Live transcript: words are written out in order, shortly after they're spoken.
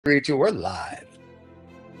3, 2, we're live.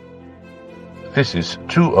 This is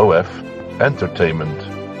 2OF Entertainment.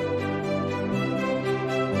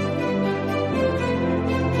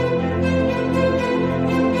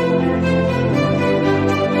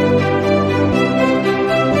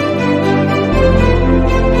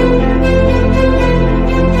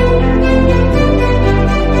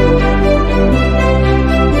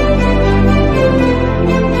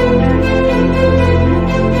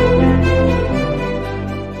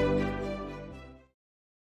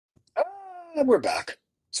 We're back.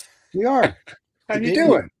 We are. How you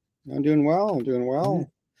doing? I'm doing well. I'm doing well.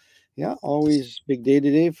 Yeah, always big day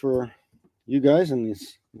today for you guys in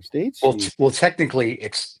the States. Well, technically,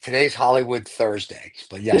 today's Hollywood Thursday,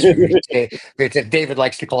 but yes, David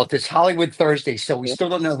likes to call it this Hollywood Thursday. So we still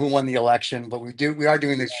don't know who won the election, but we are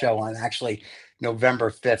doing this show on actually November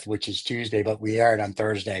 5th, which is Tuesday, but we aired on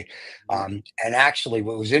Thursday. And actually,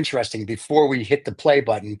 what was interesting before we hit the play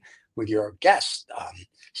button with your guest,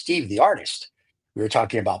 Steve, the artist, we were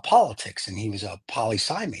talking about politics, and he was a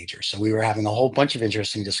poli-sci major. So we were having a whole bunch of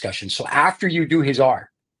interesting discussions. So after you do his art,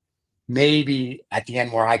 maybe at the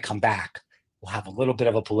end where I come back, we'll have a little bit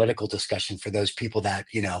of a political discussion for those people that,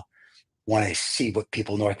 want to see what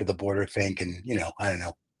people north of the border think. And, I don't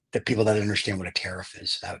know, the people that understand what a tariff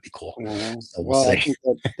is. That would be cool. So well, I think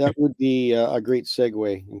that would be a great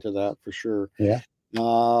segue into that for sure. Yeah.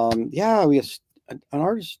 We have an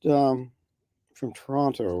artist from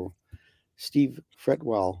Toronto, Steven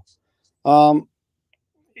Fretwell.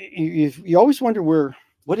 You always wonder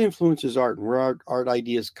what influences art and where art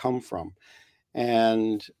ideas come from.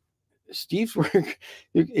 And Steve's work,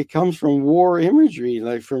 it comes from war imagery,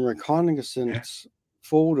 like from reconnaissance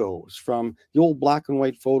photos, from the old black and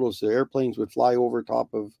white photos the airplanes would fly over top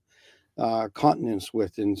of continents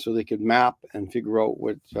with, and so they could map and figure out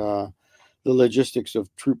what the logistics of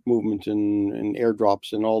troop movement and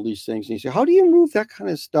airdrops and all these things. And you say, how do you move that kind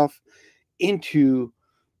of stuff into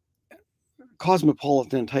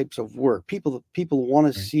cosmopolitan types of work? People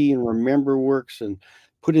want to see and remember works and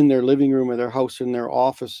put in their living room or their house, in their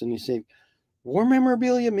office. And you say, war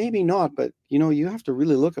memorabilia, maybe not, but you have to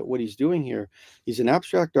really look at what he's doing here. He's an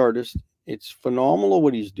abstract artist. It's phenomenal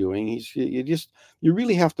what he's doing. You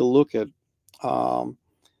really have to look at,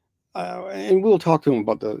 and we'll talk to him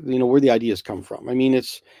about where the ideas come from. I mean,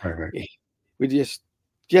 it's we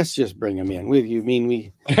just bring him in with you. I mean,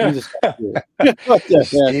 we just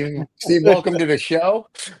Steve, welcome to the show.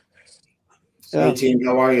 Hey team,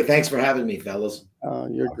 how are you? Thanks for having me, fellas.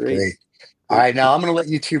 You're great. All right, now I'm going to let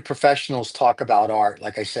you two professionals talk about art.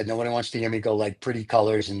 Like I said, nobody wants to hear me go like pretty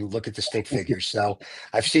colors and look at the stick figures. So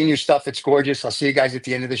I've seen your stuff. It's gorgeous. I'll see you guys at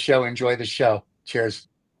the end of the show. Enjoy the show. Cheers.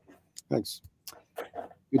 Thanks.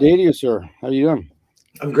 Good day to you, sir. How are you doing?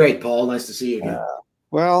 I'm great, Paul. Nice to see you again.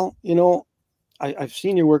 Well, I've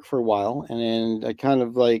seen your work for a while, and I kind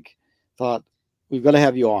of thought we've got to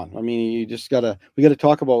have you on. I mean, we got to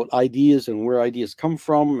talk about ideas and where ideas come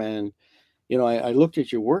from. And, I looked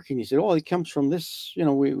at your work and you said, oh, it comes from this,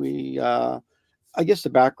 I guess the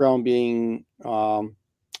background being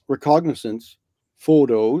reconnaissance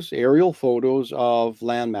photos, aerial photos of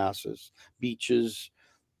land masses, beaches,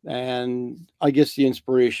 and I guess the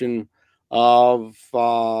inspiration of,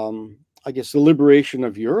 the liberation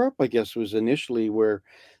of Europe, I guess, was initially where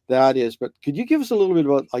that is. But could you give us a little bit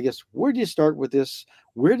about, where do you start with this?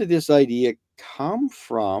 Where did this idea come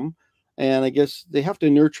from? And I guess they have to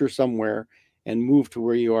nurture somewhere and move to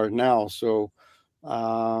where you are now. So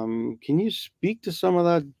can you speak to some of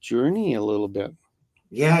that journey a little bit?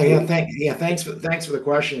 Thanks for the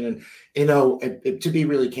question. And, to be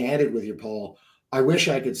really candid with you, Paul, I wish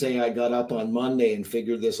I could say I got up on Monday and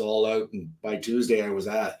figured this all out, and by Tuesday I was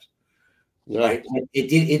at it. Right?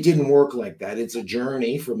 It didn't work like that. It's a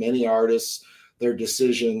journey for many artists. Their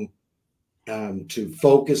decision to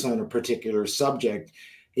focus on a particular subject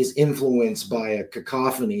is influenced by a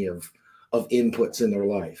cacophony of inputs in their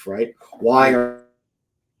life, right? Why are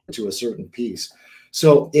to a certain piece?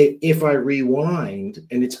 So if I rewind,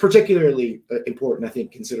 and it's particularly important, I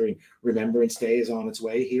think, considering Remembrance Day is on its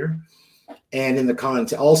way here, and in the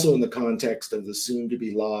context of the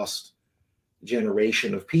soon-to-be lost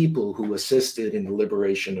generation of people who assisted in the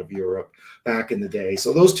liberation of Europe back in the day.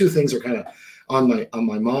 So those two things are kind of on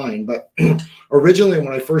my mind. But originally,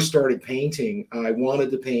 when I first started painting, I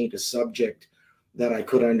wanted to paint a subject that I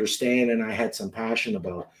could understand and I had some passion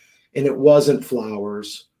about. And it wasn't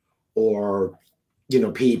flowers or,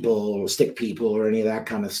 people or stick people or any of that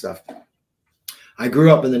kind of stuff. I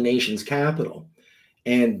grew up in the nation's capital.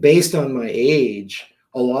 And based on my age,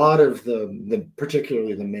 a lot of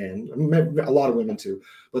particularly the men, a lot of women too,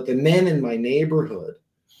 but the men in my neighborhood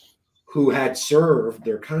who had served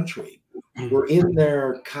their country were in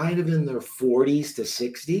their kind of in their 40s to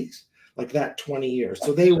 60s, like that 20 years.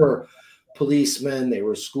 So they were policemen, they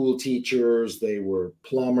were school teachers, they were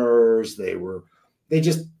plumbers, they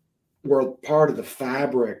just were part of the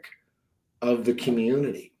fabric of the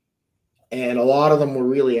community. And a lot of them were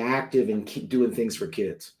really active in doing things for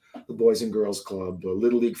kids, the Boys and Girls Club, the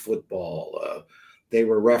Little League football. They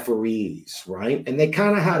were referees, right? And they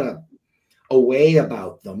kind of had a way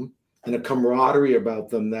about them and a camaraderie about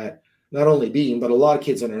them that not only Bean, but a lot of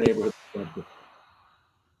kids in our neighborhood,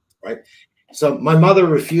 right? So my mother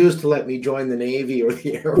refused to let me join the Navy or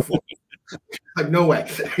the Air Force. Like, no way,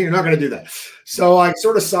 you're not going to do that. So I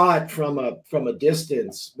sort of saw it from a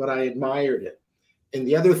distance, but I admired it. And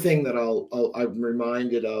the other thing that I'm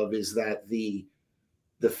reminded of is that the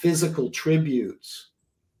physical tributes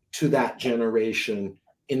to that generation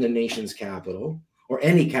in the nation's capital, or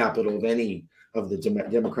any capital of any of the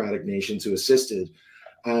democratic nations who assisted,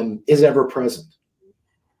 is ever present.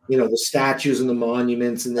 You know, the statues and the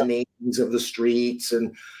monuments and the names of the streets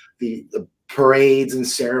and the parades and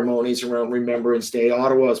ceremonies around Remembrance Day.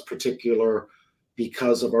 Ottawa is particular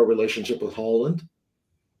because of our relationship with Holland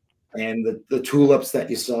and the tulips that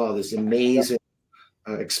you saw, this amazing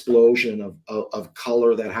explosion of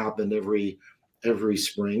color that happened every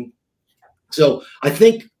spring. So I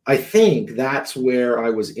think that's where I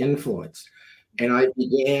was influenced, and I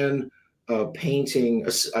began painting.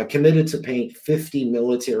 I committed to paint 50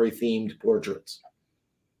 military-themed portraits.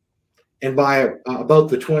 And by about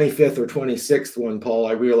the 25th or 26th one, Paul,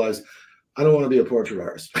 I realized I don't want to be a portrait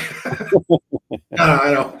artist.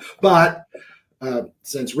 I know, but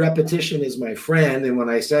since repetition is my friend, and when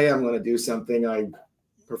I say I'm going to do something, I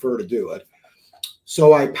prefer to do it.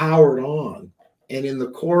 So I powered on. And in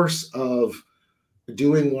the course of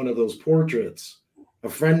doing one of those portraits, a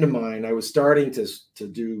friend of mine, I was starting to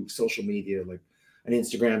do social media, like an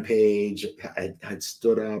Instagram page. I had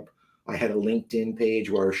stood up. I had a LinkedIn page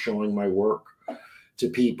where I was showing my work to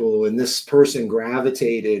people. And this person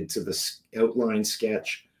gravitated to the outline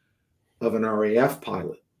sketch of an RAF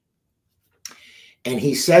pilot. And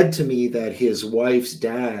he said to me that his wife's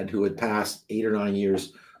dad, who had passed 8 or 9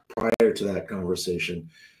 years prior to that conversation,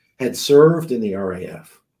 had served in the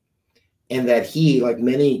RAF. And that he, like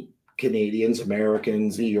many Canadians,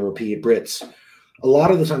 Americans, the European Brits, a lot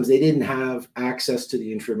of the times they didn't have access to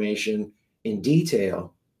the information in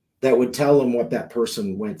detail that would tell them what that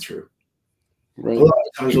person went through. Right. A lot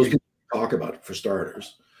of times those people talk about it, for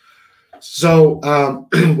starters. So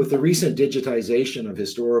with the recent digitization of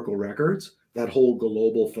historical records, that whole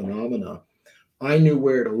global phenomena, I knew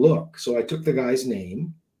where to look. So I took the guy's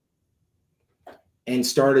name and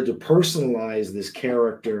started to personalize this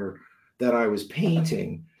character that I was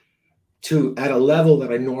painting to at a level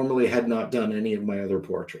that I normally had not done any of my other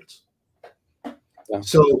portraits. Yeah.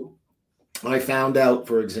 So I found out,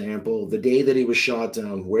 for example, the day that he was shot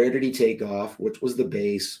down, where did he take off? Which was the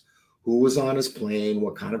base? Who was on his plane?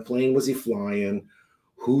 What kind of plane was he flying?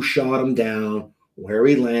 Who shot him down? Where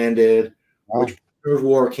he landed? Wow. Which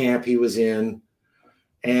war camp he was in?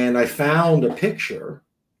 And I found a picture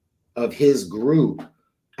of his group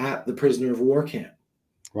at the prisoner of war camp.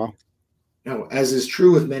 Wow. Now, as is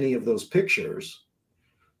true with many of those pictures,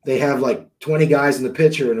 they have like 20 guys in the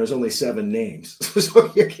picture and there's only 7 names.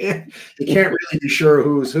 So you can't really be sure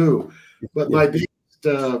who's who. But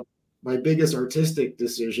my biggest artistic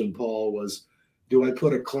decision, Paul, was, do I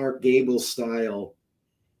put a Clark Gable style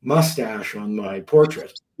mustache on my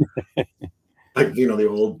portrait? Like, you know,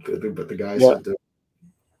 the guys that do.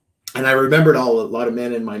 And I remembered a lot of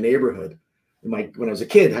men in my neighborhood when I was a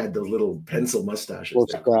kid had those little pencil mustaches.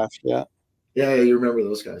 Yeah, you remember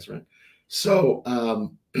those guys, right? So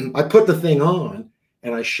I put the thing on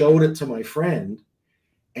and I showed it to my friend,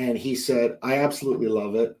 and he said, I absolutely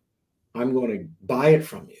love it. I'm going to buy it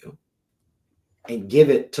from you and give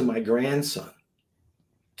it to my grandson.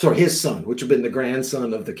 So his son, which had been the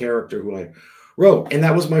grandson of the character who I wrote. And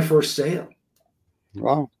that was my first sale.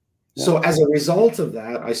 Wow. Yeah. So as a result of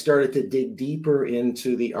that, I started to dig deeper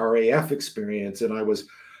into the RAF experience, and I was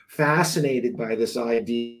fascinated by this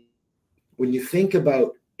idea. When you think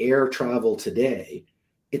about air travel today,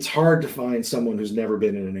 it's hard to find someone who's never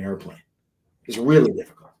been in an airplane. It's really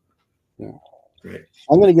difficult. Yeah. Right.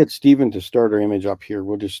 I'm going to get Steven to start our image up here.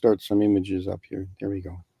 We'll just start some images up here. There we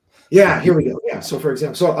go. Yeah, here we go. Yeah. So for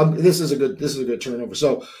example, this is a good turnover.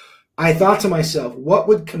 So I thought to myself, what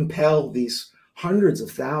would compel these hundreds of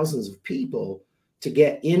thousands of people to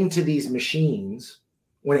get into these machines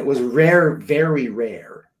when it was rare, very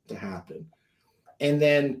rare to happen? And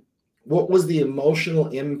then what was the emotional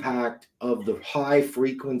impact of the high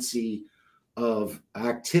frequency of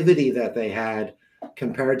activity that they had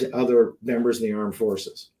compared to other members in the armed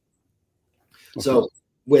forces. Okay. So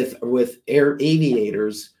with air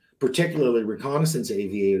aviators, particularly reconnaissance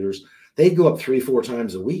aviators, they go up 3-4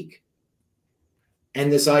 times a week.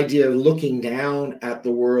 And this idea of looking down at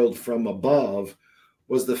the world from above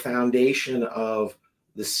was the foundation of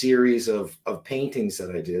the series of paintings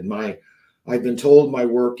that I did. I've been told my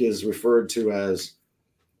work is referred to as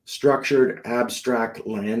structured abstract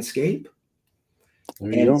landscape.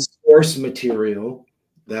 And the source material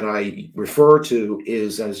that I refer to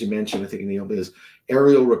is, as you mentioned, I think in the open, is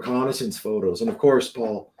aerial reconnaissance photos. And of course,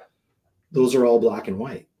 Paul, those are all black and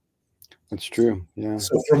white. That's true. Yeah.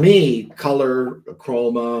 So for me, color,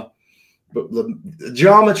 chroma, the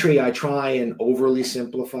geometry, I try and overly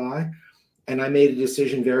simplify. And I made a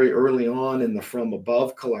decision very early on in the From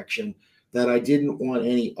Above collection that I didn't want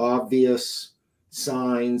any obvious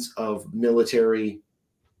signs of military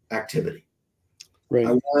activity. Right.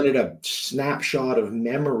 I wanted a snapshot of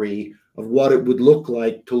memory of what it would look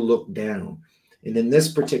like to look down. And in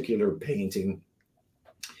this particular painting,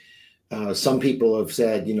 some people have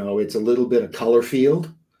said, you know, it's a little bit of color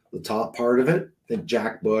field, the top part of it, think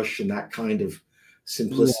Jack Bush and that kind of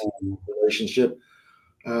simplicity relationship.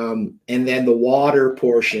 And then the water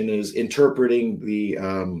portion is interpreting the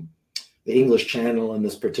English Channel in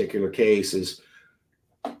this particular case is,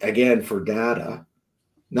 again, for data.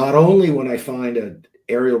 Not only when I find an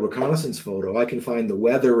aerial reconnaissance photo, I can find the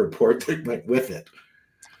weather report that went with it.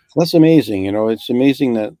 That's amazing. You know, it's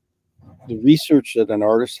amazing that the research that an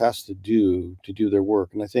artist has to do their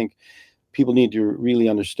work. And I think people need to really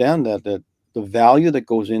understand that the value that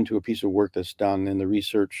goes into a piece of work that's done and the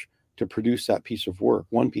research to produce that piece of work,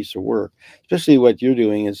 one piece of work, especially what you're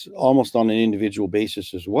doing is almost on an individual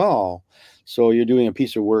basis as well. So you're doing a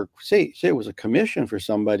piece of work, say it was a commission for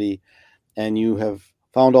somebody, and you have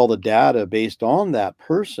found all the data based on that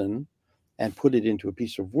person and put it into a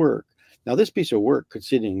piece of work. Now, this piece of work could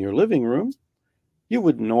sit in your living room. You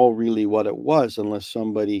wouldn't know really what it was unless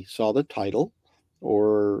somebody saw the title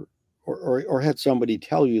or had somebody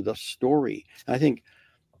tell you the story. And I think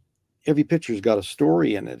every picture's got a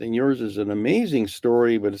story in it, and yours is an amazing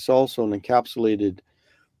story, but it's also an encapsulated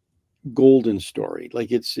golden story.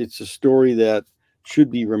 Like it's a story that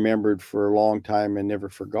should be remembered for a long time and never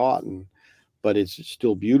forgotten, but it's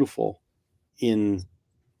still beautiful in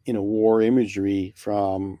a war imagery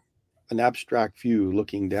from an abstract view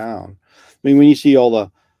looking down. I mean, when you see all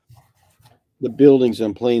the buildings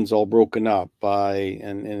and planes all broken up by,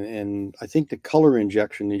 and I think the color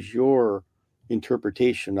injection is your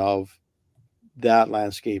interpretation of that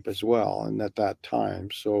landscape as well, and at that time.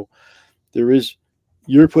 So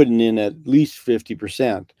you're putting in at least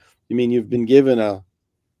 50%. I mean, you've been given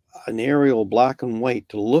an aerial black and white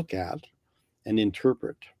to look at and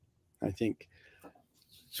interpret, I think.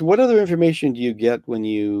 So what other information do you get when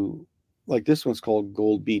you, like this one's called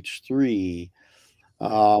Gold Beach 3.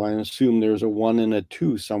 I assume there's a 1 and a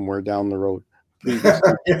 2 somewhere down the road.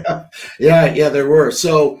 yeah, there were.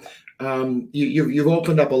 So you've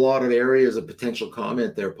opened up a lot of areas of potential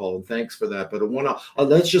comment there, Paul, and thanks for that. But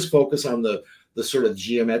let's just focus on the sort of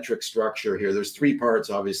geometric structure here. There's 3 parts,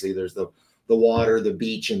 obviously. There's the water, the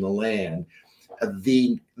beach, and the land.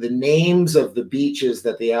 The names of the beaches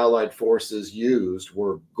that the Allied forces used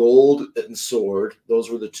were Gold and Sword. Those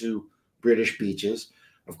were the 2 British beaches.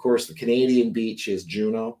 Of course, the Canadian beach is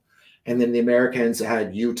Juno. And then the Americans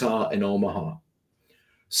had Utah and Omaha.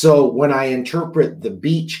 So when I interpret the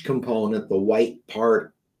beach component, the white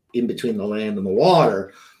part in between the land and the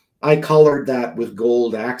water, I colored that with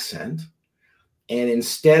gold accent. And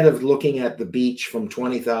instead of looking at the beach from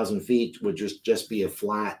 20,000 feet, would just be a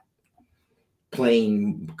flat,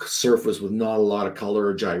 plain surface with not a lot of color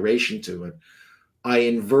or gyration to it, I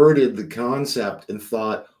inverted the concept and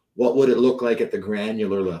thought, what would it look like at the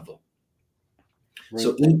granular level? Right.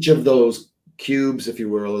 So each of those cubes, if you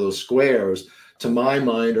will, or those squares, to my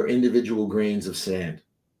mind, are individual grains of sand.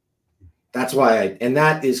 That's why and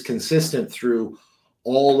that is consistent through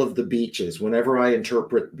all of the beaches. Whenever I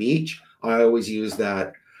interpret beach, I always use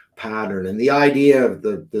that pattern. And the idea of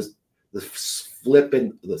the flip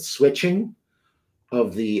and the switching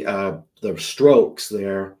of the strokes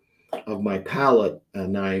there of my palette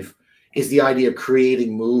knife is the idea of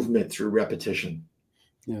creating movement through repetition.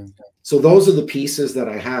 Yeah. So those are the pieces that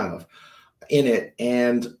I have in it.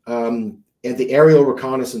 And the aerial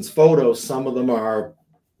reconnaissance photos, some of them are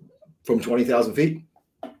from 20,000 feet.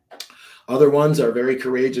 Other ones are very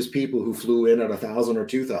courageous people who flew in at 1,000 or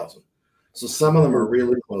 2,000. So some of them are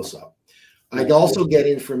really close up. I'd also get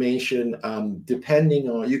information depending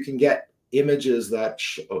on, you can get images that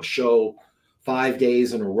show 5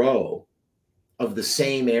 days in a row of the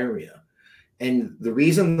same area. And the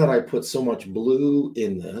reason that I put so much blue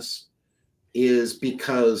in this is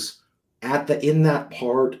because in that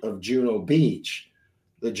part of Juno Beach,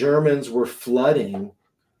 the Germans were flooding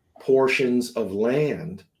portions of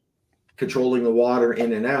land, controlling the water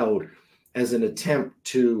in and out as an attempt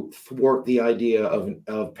to thwart the idea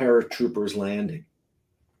of paratroopers landing.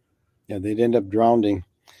 Yeah, they'd end up drowning.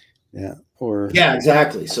 Yeah. Yeah,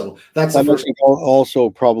 exactly. So that's the first. Also,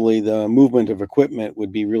 probably the movement of equipment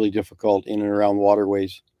would be really difficult in and around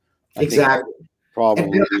waterways. Exactly. Probably.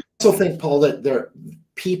 And I also think, Paul, that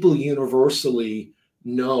people universally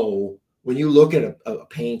know when you look at a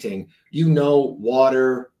painting, you know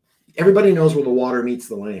water. Everybody knows where the water meets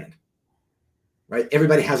the land, right?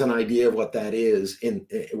 Everybody has an idea of what that is in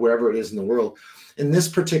wherever it is in the world. In this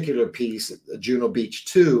particular piece, Juno Beach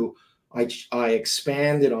 2, I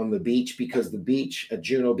expanded on the beach because the beach at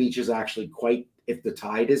Juno Beach is actually quite, if the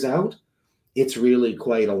tide is out, it's really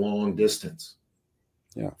quite a long distance.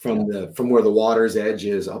 Yeah. From where the water's edge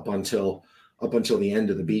is up until the end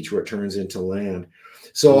of the beach where it turns into land.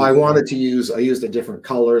 So I wanted to I used a different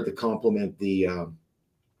color to complement the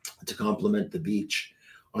beach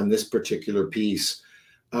on this particular piece.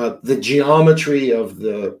 The geometry of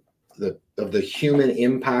the human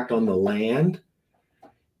impact on the land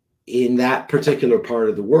in that particular part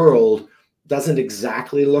of the world doesn't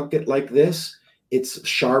exactly look like this. It's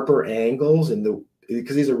sharper angles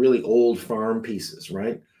because these are really old farm pieces,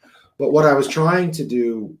 right? But what I was trying to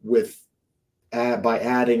do by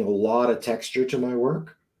adding a lot of texture to my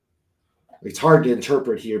work, it's hard to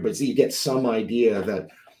interpret here, but you get some idea that,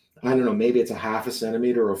 I don't know, maybe it's a half a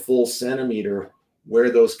centimeter or a full centimeter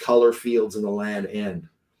where those color fields in the land end.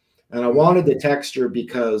 And I wanted the texture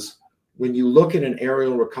because when you look at an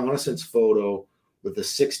aerial reconnaissance photo with a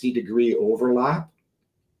 60-degree overlap,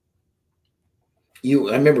 I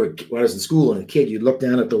remember when I was in school and a kid, you'd look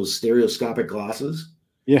down at those stereoscopic glasses.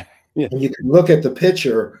 Yeah. Yeah. And you could look at the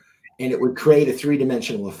picture and it would create a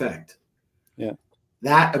three-dimensional effect. Yeah.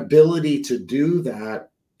 That ability to do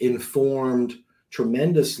that informed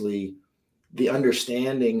tremendously the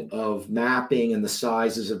understanding of mapping and the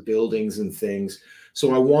sizes of buildings and things.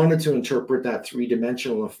 So I wanted to interpret that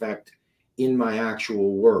three-dimensional effect in my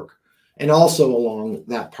actual work. And also along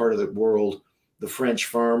that part of the world, the French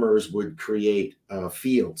farmers would create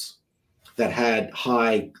fields that had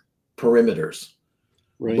high perimeters.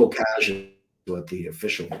 Right. Bocage is what the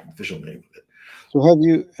official name of it. So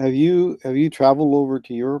have you traveled over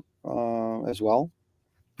to Europe as well?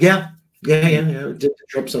 Yeah. Did the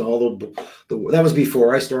trips and all that was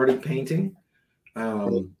before I started painting.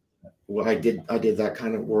 Well, I did that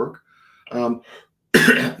kind of work.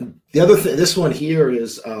 The other thing, this one here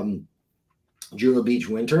is Juno Beach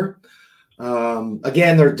winter.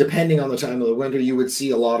 Again, they're depending on the time of the winter, you would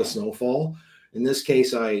see a lot of snowfall. In this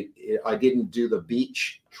case, I didn't do the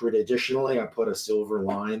beach traditionally. I put a silver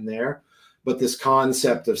line there, but this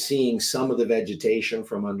concept of seeing some of the vegetation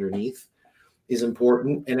from underneath is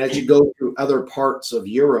important. And as you go through other parts of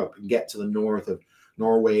Europe and get to the north of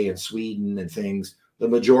Norway and Sweden and things, the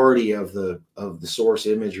majority of the source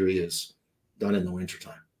imagery is done in the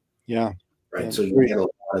wintertime. Yeah. Right. Yeah. So you get a lot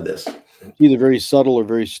of this. Either very subtle or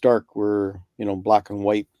very stark, where, black and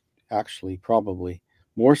white, actually, probably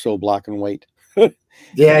more so black and white.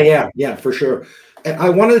 Yeah, for sure. And I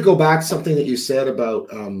wanted to go back to something that you said about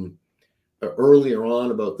earlier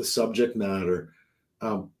on about the subject matter.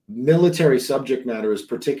 Military subject matter is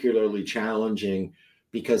particularly challenging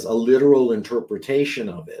because a literal interpretation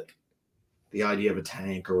of it, the idea of a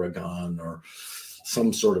tank or a gun or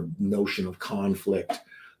some sort of notion of conflict,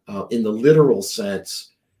 in the literal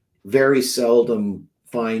sense, very seldom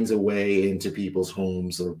finds a way into people's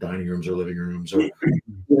homes or dining rooms or living rooms or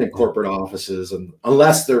in corporate offices, and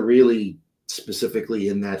unless they're really specifically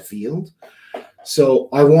in that field. So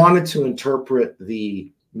I wanted to interpret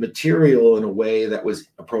the material in a way that was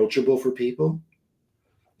approachable for people,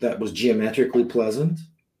 that was geometrically pleasant.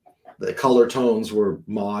 The color tones were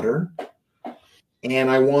modern. And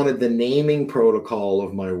I wanted the naming protocol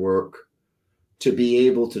of my work to be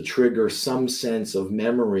able to trigger some sense of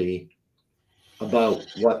memory about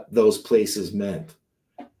what those places meant.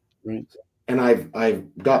 Right. And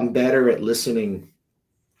I've gotten better at listening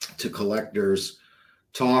to collectors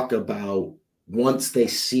talk about, once they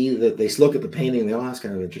see that, they look at the painting, they, oh, that's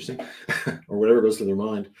kind of interesting, or whatever goes to their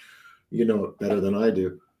mind. You know it better than I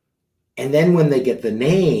do. And then when they get the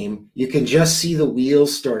name, you can just see the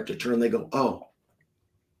wheels start to turn. They go, oh,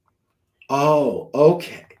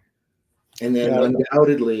 okay. And then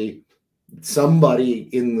undoubtedly, somebody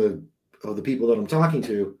of the people that I'm talking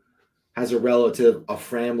to has a relative, a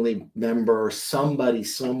family member, somebody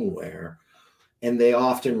somewhere and they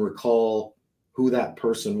often recall who that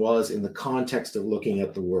person was in the context of looking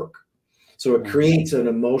at the work. So it creates an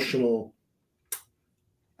emotional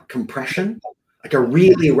compression, like a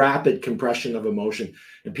really rapid compression of emotion.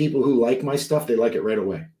 And people who like my stuff, they like it right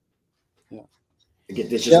away. Yeah.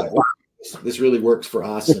 It's just like, wow, this really works for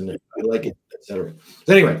us, and I like it, etc.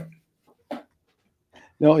 So anyway.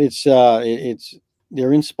 No, it's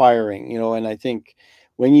they're inspiring, you know, and I think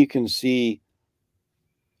when you can see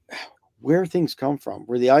where things come from,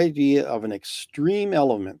 where the idea of an extreme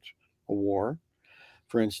element, a war,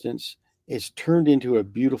 for instance, is turned into a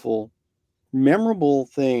beautiful, memorable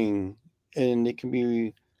thing, and it can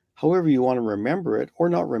be however you want to remember it or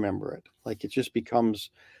not remember it. Like it just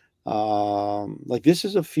becomes like this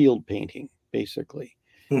is a field painting, basically.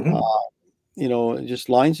 Mm-hmm. You know, just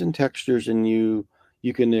lines and textures, and you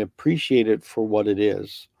can appreciate it for what it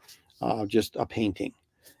is, just a painting.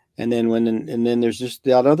 And then there's just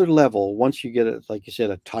that other level. Once you get it, like you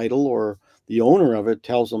said, a title, or the owner of it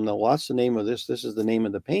tells them, well, that's the name of this. This is the name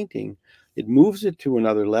of the painting. It moves it to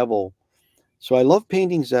another level. So I love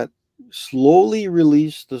paintings that slowly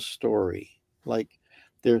release the story. Like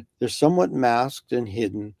they're somewhat masked and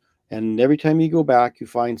hidden. And every time you go back, you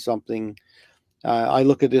find something. I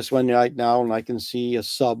look at this one right now, and I can see a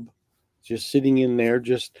sub just sitting in there,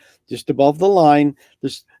 just above the line.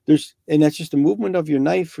 And that's just a movement of your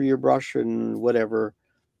knife or your brush and whatever.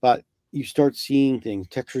 But you start seeing things,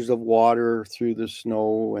 textures of water through the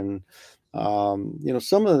snow, and you know,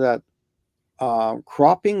 some of that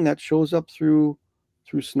cropping that shows up through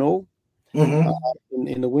snow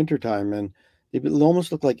in the wintertime, and they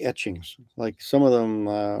almost look like etchings. Like some of them,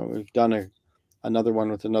 we've done another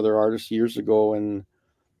one with another artist years ago, and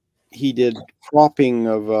he did cropping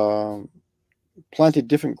of planted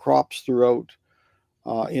different crops throughout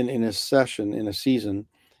in a season,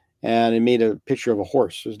 and it made a picture of a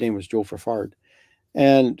horse. His name was Joe Fretwell,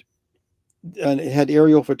 and it had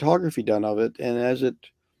aerial photography done of it. And as it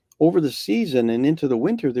over the season and into the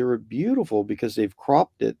winter, they were beautiful because they've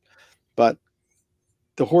cropped it, but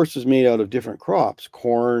the horse is made out of different crops,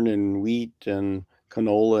 corn and wheat and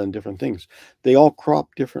canola and different things. They all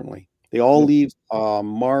crop differently. They all leave a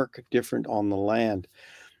mark different on the land.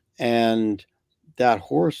 And that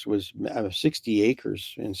horse was 60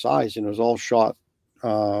 acres in size, and it was all shot, you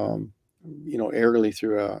know, aerially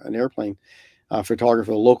through an airplane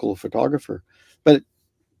photographer, a local photographer. But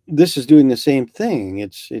this is doing the same thing.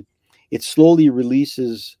 It slowly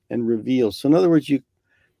releases and reveals. So in other words, you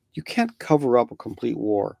can't cover up a complete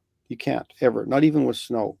war. You can't ever, not even with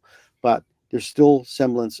snow. But there's still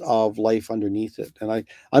semblance of life underneath it. And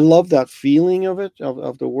I love that feeling of it,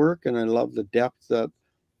 of the work, and I love the depth that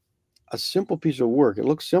a simple piece of work. It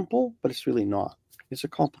looks simple, but it's really not. It's a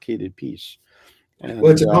complicated piece. And,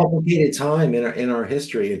 well, it's a complicated time in our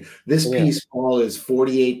history. And this piece, Paul, is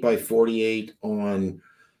 48 by 48 on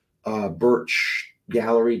birch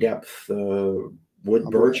gallery depth, wood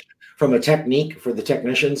birch. From a technique for the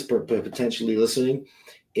technicians potentially listening,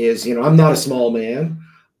 is, you know, I'm not a small man,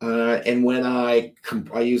 and when I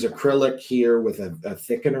use acrylic here with a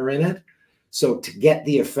thickener in it. So to get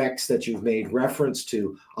the effects that you've made reference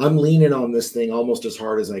to, I'm leaning on this thing almost as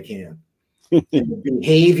hard as I can. And the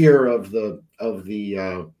behavior of the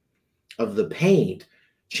paint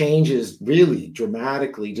changes really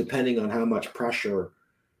dramatically depending on how much pressure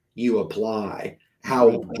you apply,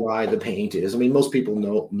 how dry the paint is. I mean, most people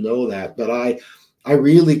know that, but I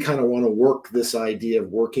really kind of want to work this idea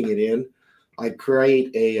of working it in. I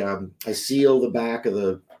create I seal the back of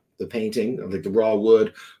the painting of the raw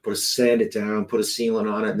wood, sand it down, put a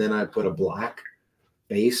sealant on it, and then I put a black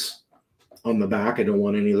base on the back. I don't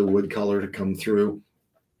want any of the wood color to come through.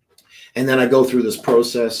 And then I go through this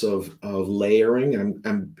process of layering.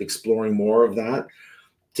 I'm exploring more of that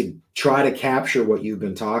to try to capture what you've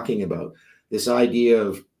been talking about, this idea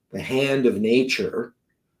of the hand of nature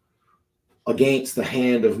against the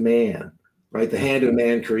hand of man, right? The hand of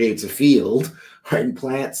man creates a field, right, and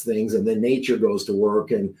plants things, and then nature goes to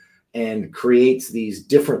work and creates these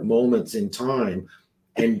different moments in time.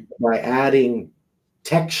 And by adding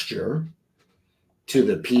texture to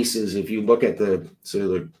the pieces, if you look at the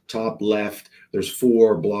top left, there's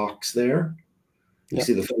 4 blocks there. You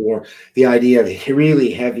see the 4, the idea of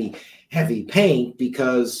really heavy paint,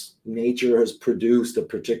 because nature has produced a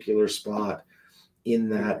particular spot in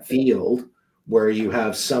that field where you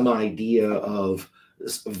have some idea of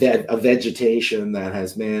a vegetation that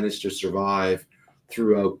has managed to survive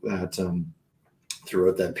throughout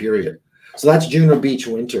that period. So that's Juno Beach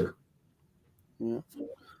winter. Yeah.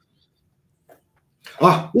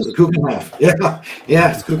 It's Kuchenhof.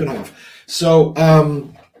 Yeah, it's Kuchenhof. So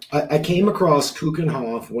I came across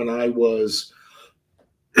Kuchenhof when I was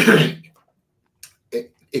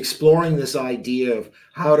exploring this idea of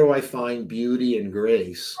how do I find beauty and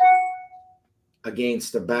grace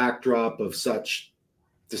against a backdrop of such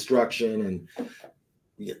destruction. And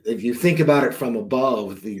if you think about it from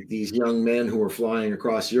above, these young men who were flying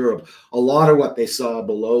across Europe, a lot of what they saw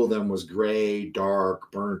below them was gray,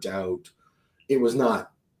 dark, burnt out. It was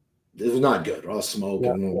not good. All smoke,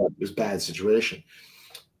 and it was a bad situation.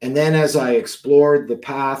 And then as I explored the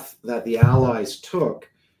path that the Allies took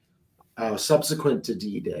subsequent to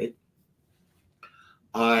D-Day,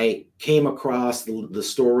 I came across the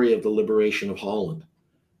story of the liberation of Holland.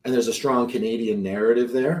 And there's a strong Canadian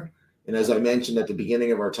narrative there. And as I mentioned at the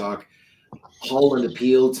beginning of our talk, Holland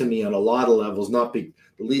appealed to me on a lot of levels, not the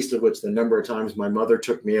least of which the number of times my mother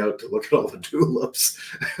took me out to look at all the tulips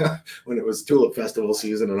when it was tulip festival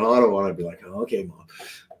season in Ottawa. I'd be like, oh, okay,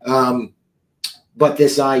 Mom. But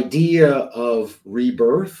this idea of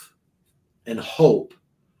rebirth and hope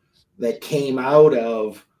that came out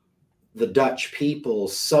of the Dutch people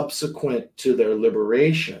subsequent to their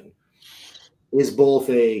liberation is both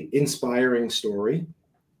an inspiring story,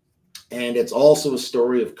 and it's also a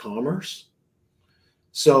story of commerce.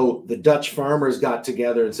 So the Dutch farmers got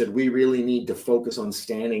together and said, we really need to focus on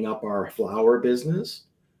standing up our flower business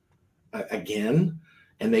again.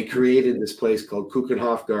 And they created this place called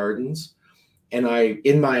Keukenhof Gardens. And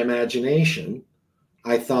in my imagination,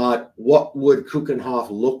 I thought, what would Keukenhof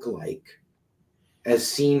look like as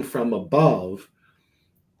seen from above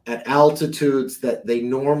at altitudes that they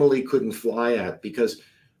normally couldn't fly at? Because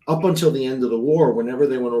up until the end of the war, whenever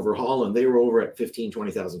they went over Holland, they were over at 15,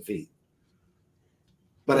 20,000 feet.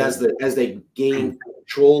 But as they gained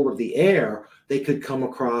control of the air, they could come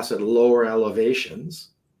across at lower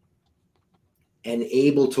elevations and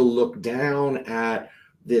able to look down at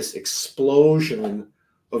this explosion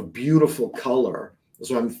of beautiful color.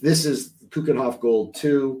 So this is Keukenhof Gold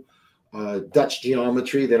 2, Dutch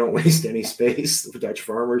geometry. They don't waste any space, the Dutch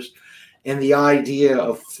farmers. And the idea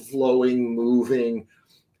of flowing, moving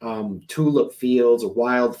tulip fields,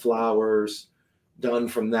 wildflowers, done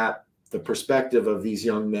from the perspective of these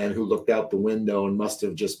young men who looked out the window and must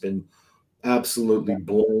have just been absolutely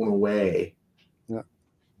blown away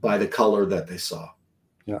by the color that they saw.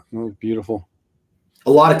 Yeah, it was beautiful.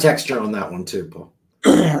 A lot of texture on that one too, Paul.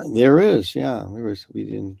 There is, yeah. We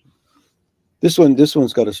didn't. This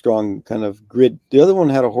one's got a strong kind of grid. The other one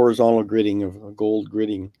had a horizontal gridding of a gold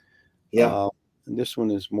gridding. Yeah. And this one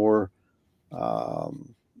is more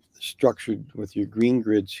structured with your green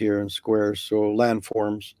grids here and squares, so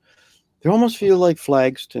landforms. They almost feel like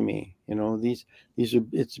flags to me. You know, these are,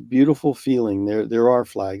 it's a beautiful feeling. There are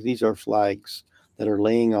flags. These are flags that are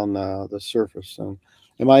laying on the surface. And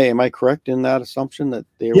am I correct in that assumption that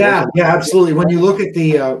they? Yeah, absolutely. When you look at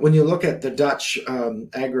the Dutch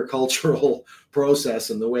agricultural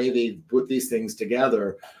process and the way they put these things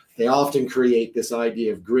together, they often create this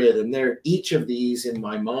idea of grid. And each of these in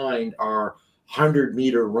my mind are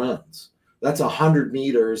 100-meter runs. That's 100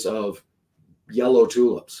 meters of yellow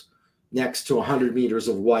tulips next to 100 meters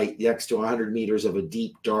of white, next to 100 meters of a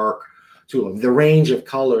deep dark tulip. The range of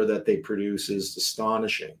color that they produce is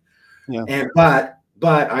astonishing. Yeah.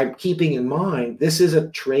 But I'm keeping in mind, this is a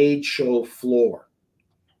trade show floor.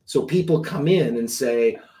 So people come in and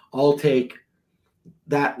say, I'll take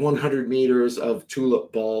that 100 meters of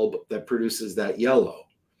tulip bulb that produces that yellow.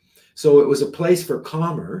 So it was a place for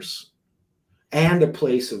commerce and a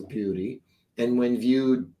place of beauty. And when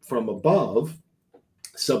viewed from above,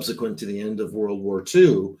 subsequent to the end of World War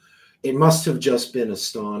II, it must have just been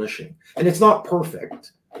astonishing. And it's not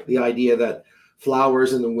perfect. The idea that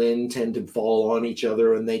flowers in the wind tend to fall on each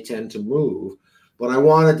other and they tend to move. But I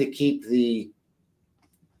wanted to keep the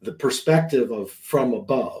perspective of from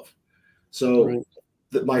above. So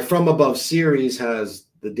my From Above series has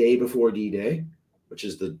the day before D-Day, which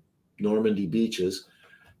is the Normandy beaches.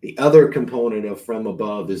 The other component of From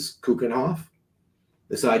Above is Keukenhof,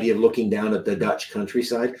 this idea of looking down at the Dutch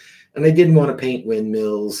countryside. And I didn't want to paint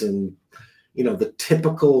windmills and, you know, the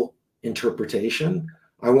typical interpretation.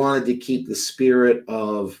 I wanted to keep the spirit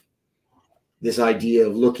of this idea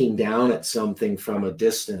of looking down at something from a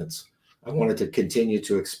distance. I wanted to continue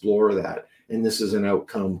to explore that. And this is an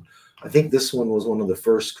outcome. I think this one was one of the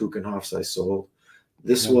first Keukenhofs I sold.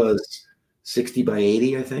 This was 60 by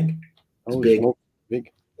 80, I think. It's big.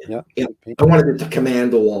 Big. Yeah. I wanted it to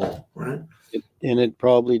command the wall, right? And it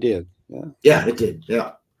probably did. Yeah. Yeah, it did.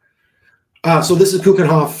 Yeah. So this is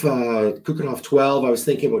Keukenhof 12. I was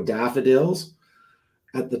thinking about daffodils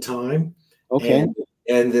at the time. Okay.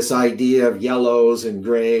 And this idea of yellows and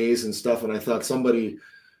grays and stuff. And I thought somebody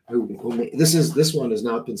This one has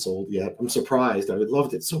not been sold yet. I'm surprised. I would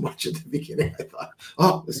loved it so much at the beginning. I thought,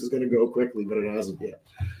 oh, this is going to go quickly, but it hasn't yet.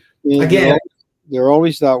 Again, they're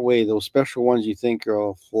always that way. Those special ones you think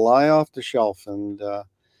will fly off the shelf, and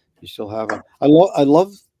you still have them. I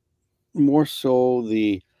love more so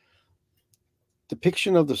the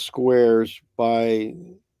depiction of the squares by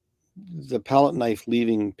the palette knife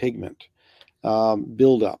leaving pigment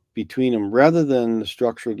build up between them, rather than the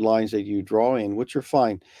structured lines that you draw in, which are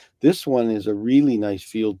fine. This one is a really nice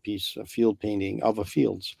field piece, a field painting of a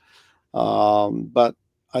fields. But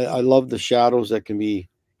I love the shadows that can be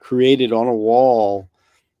created on a wall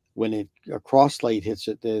when a cross light hits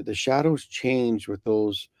it. The shadows change with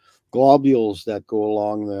those globules that go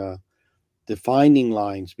along the defining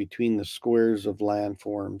lines between the squares of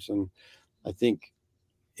landforms. And I think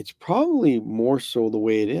it's probably more so the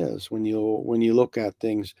way it is when you look at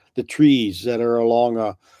things, the trees that are along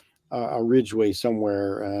a ridgeway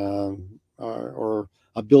somewhere, or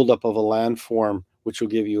a buildup of a landform, which will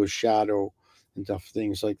give you a shadow and stuff,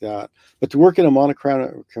 things like that. But to work in a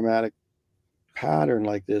monochromatic pattern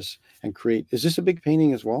like this and create, is this a big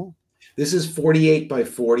painting as well? This is 48 by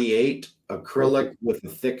 48 acrylic with a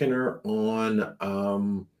thickener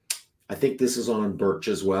on, I think this is on birch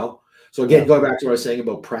as well. So again, going back to what I was saying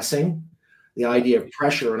about pressing, the idea of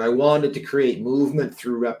pressure, and I wanted to create movement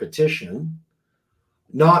through repetition,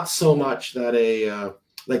 not so much that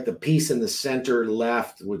like the piece in the center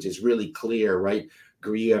left, which is really clear, right?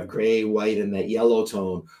 You have gray, white, and that yellow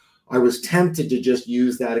tone. I was tempted to just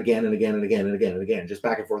use that again and again and again and again and again, just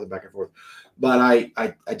back and forth and back and forth. But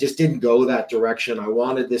I just didn't go that direction. I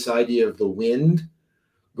wanted this idea of the wind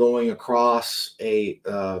going across the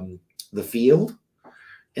field,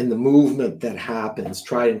 and the movement that happens,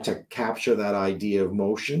 trying to capture that idea of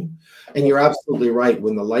motion. And you're absolutely right.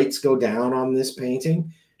 When the lights go down on this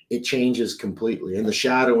painting, it changes completely. And the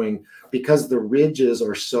shadowing, because the ridges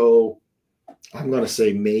are so, I'm going to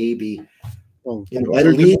say maybe, at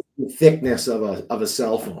least the thickness of a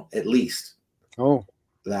cell phone, at least. Oh,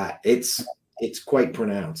 that it's quite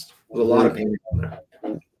pronounced. There's a lot of painting on there.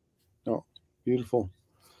 Oh, beautiful.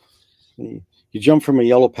 You jump from a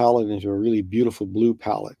yellow palette into a really beautiful blue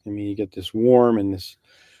palette. I mean, you get this warm and this,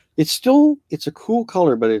 it's a cool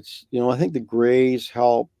color, but it's, I think the grays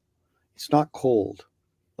help. It's not cold.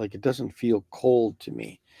 Like, it doesn't feel cold to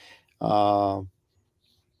me. Yeah,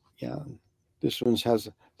 this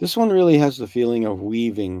one really has the feeling of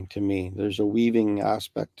weaving to me. There's a weaving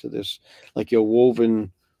aspect to this, like your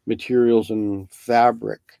woven materials and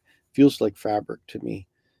fabric. Feels like fabric to me.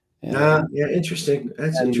 Yeah, interesting.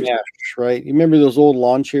 That's interesting. Mesh, right? You remember those old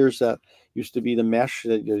lawn chairs that used to be the mesh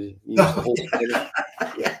that you used to hold together?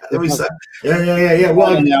 Yeah.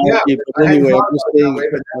 Well, but anyway,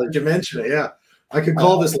 to mention it, yeah. I could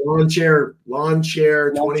call this lawn chair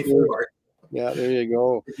 24. Yeah, there you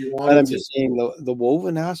go. But I'm just saying the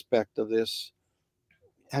woven aspect of this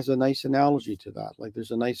has a nice analogy to that. Like,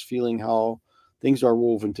 there's a nice feeling how things are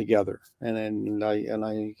woven together, and I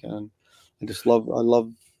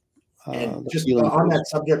love. And just on that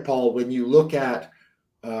subject, Paul, when you look at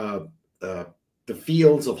the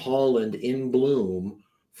fields of Holland in bloom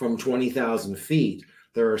from 20,000 feet,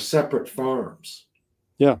 there are separate farms.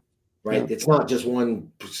 Yeah. Right. Yeah. It's not just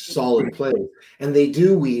one solid place. And they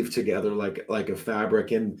do weave together like a fabric,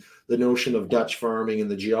 and the notion of Dutch farming and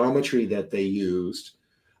the geometry that they used,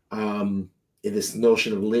 this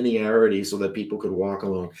notion of linearity so that people could walk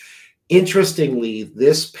along. Interestingly,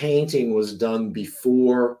 this painting was done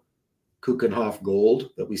before Keukenhof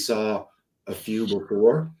Gold that we saw a few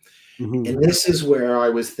before. Mm-hmm. And this is where I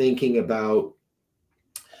was thinking about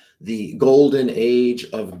the golden age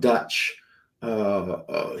of Dutch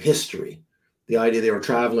history. The idea they were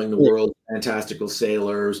traveling the world, fantastical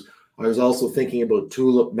sailors. I was also thinking about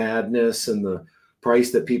tulip madness and the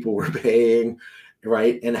price that people were paying,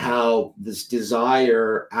 right? And how this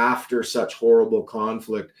desire after such horrible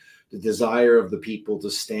conflict, the desire of the people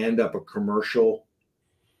to stand up a commercial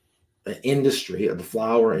industry, the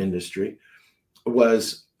flower industry,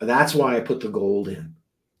 that's why I put the gold in,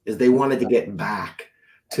 is they wanted to get back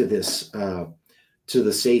to this, to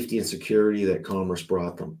the safety and security that commerce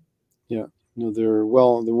brought them. Yeah, no, they're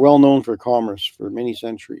well known for commerce for many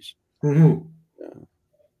centuries. Mm-hmm.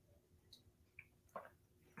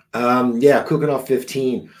 Keukenhof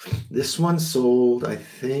 15. This one sold, I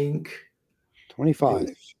think, 25. I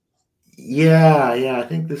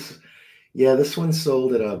think this. Yeah, this one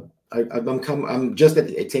sold at I'm just at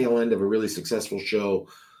the tail end of a really successful show,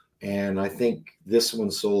 and I think this one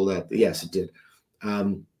sold at, yes, it did.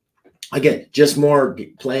 Again, just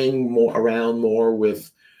playing around more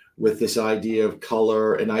with this idea of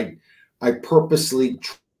color, and I purposely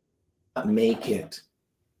make it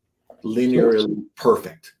linearly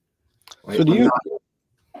perfect. Right? So do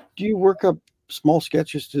you work up small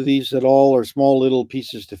sketches to these at all, or small little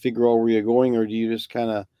pieces to figure out where you're going, or do you just kind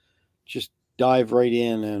of just dive right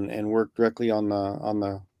in and work directly on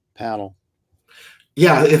the panel?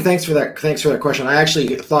 Yeah, thanks for that. Thanks for that question. I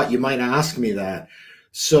actually thought you might ask me that.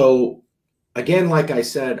 So again, like I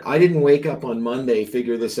said, I didn't wake up on Monday,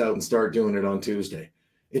 figure this out, and start doing it on Tuesday.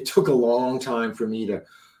 It took a long time for me to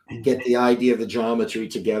get the idea of the geometry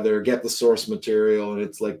together, get the source material. And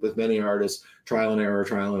it's like with many artists, trial and error,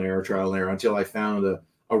 trial and error, trial and error, until I found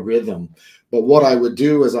a rhythm. But what I would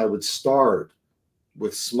do is I would start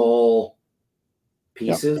with small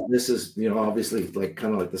pieces. Yep. This is, obviously like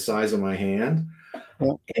kind of like the size of my hand.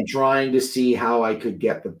 Yep. And trying to see how I could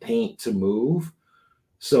get the paint to move.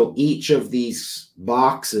 So each of these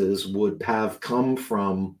boxes would have come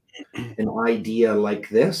from an idea like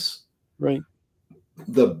this. Right.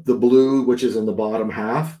 The blue, which is in the bottom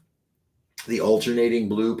half, the alternating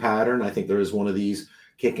blue pattern. I think there is one of these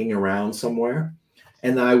kicking around somewhere.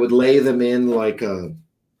 And I would lay them in like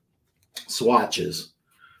swatches.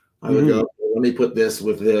 I would go, let me put this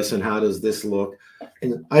with this, and how does this look?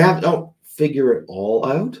 And I don't figure it all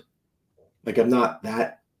out. Like, I'm not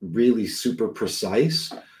that really super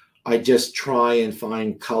precise. I just try and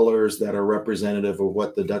find colors that are representative of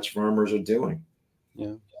what the Dutch farmers are doing.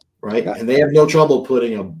 Yeah. Right. And they have no trouble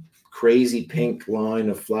putting a crazy pink line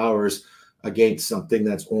of flowers against something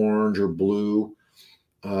that's orange or blue,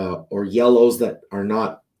 or yellows that are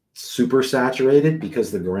not super saturated,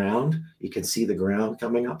 because you can see the ground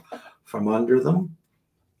coming up from under them.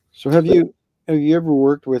 So have you ever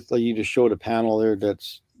worked with, you just showed a panel there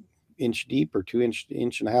that's inch deep or inch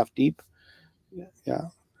and a half deep? Yeah.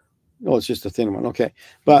 No, it's just a thin one. Okay.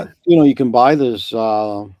 But you can buy those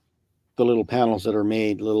the little panels that are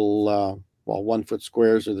made, little 1 foot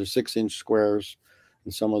squares, or they're 6-inch squares,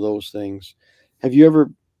 and some of those things. Have you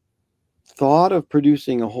ever thought of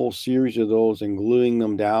producing a whole series of those and gluing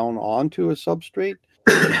them down onto a substrate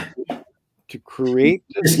to create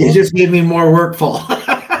this? You just gave me more work, Paul.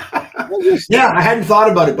 Yeah, I hadn't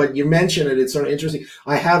thought about it, but you mentioned it. It's sort of interesting.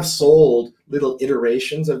 I have sold little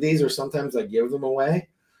iterations of these, or sometimes I give them away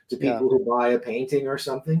to people who buy a painting or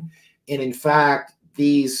something. And in fact,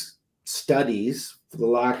 these studies, for the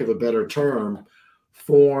lack of a better term,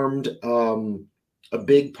 formed a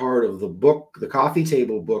big part of the book, the coffee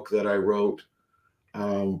table book that I wrote,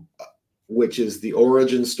 which is the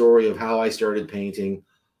origin story of how I started painting,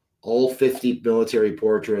 all 50 military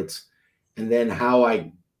portraits, and then how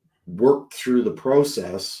I worked through the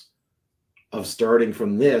process of starting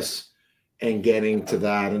from this and getting to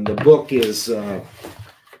that. And the book is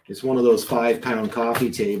it's one of those 5-pound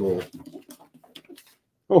coffee table.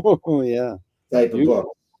 Oh yeah, type of book.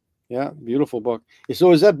 Yeah, beautiful book.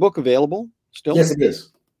 So is that book available still? Yes, it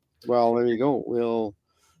is. Well, there you go. We'll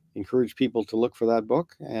encourage people to look for that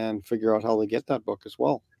book and figure out how they get that book as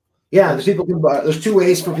well. Yeah, there's 2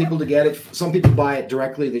 ways for people to get it. Some people buy it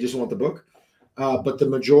directly; they just want the book. But the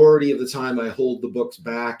majority of the time, I hold the books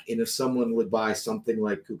back. And if someone would buy something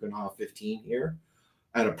like Keukenhof 15 here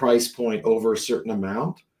at a price point over a certain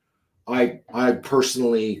amount, I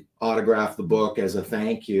personally autograph the book as a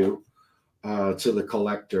thank you to the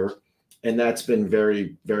collector. And that's been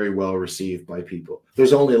very, very well received by people.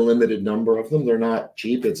 There's only a limited number of them. They're not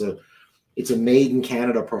cheap. It's a made in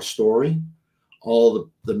Canada story. All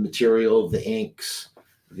the material, the inks,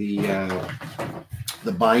 the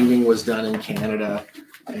binding was done in Canada,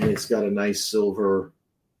 and it's got a nice gold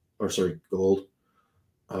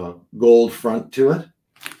front to it.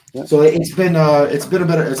 Yep. So it's a bit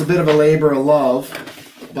of a labor of love,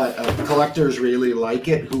 but collectors really like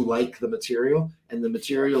it, who like the material. And the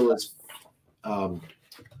material is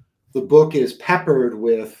the book is peppered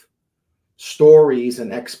with stories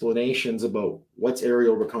and explanations about what's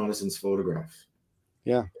aerial reconnaissance photograph.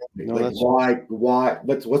 Yeah. No, like why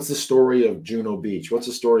what's the story of Juno Beach? What's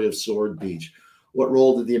the story of Sword Beach? What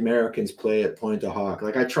role did the Americans play at Pointe du Hoc?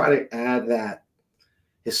 Like, I try to add that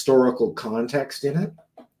historical context in it.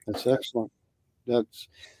 That's excellent.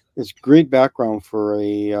 It's great background for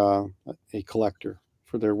a collector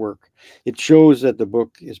for their work. It shows that the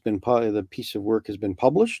book has been the piece of work has been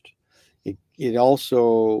published. It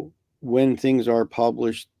also, when things are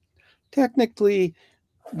published, technically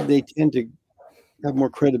they tend to have more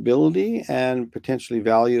credibility and potentially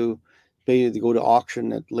value. They go to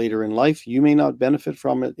auction later in life. You may not benefit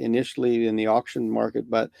from it initially in the auction market,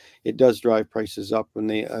 but it does drive prices up when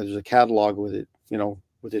there's a catalog with it,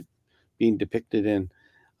 with it being depicted in,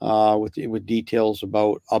 with details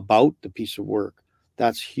about the piece of work.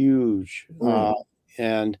 That's huge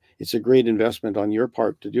and it's a great investment on your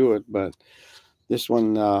part to do it. But this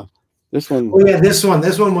one. Oh yeah, this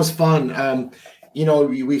one was fun. You know,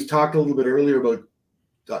 we talked a little bit earlier about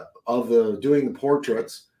doing the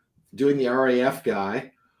portraits, doing the RAF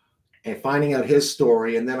guy, and finding out his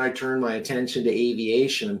story, and then I turned my attention to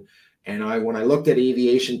aviation. And when I looked at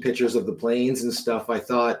aviation pictures of the planes and stuff, I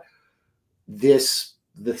thought this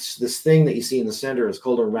thing that you see in the center is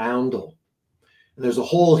called a roundel. And there's a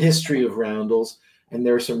whole history of roundels, and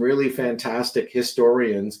there are some really fantastic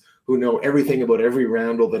historians who know everything about every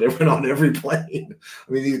roundel that ever went on every plane.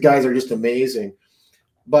 I mean, these guys are just amazing.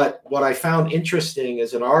 But what I found interesting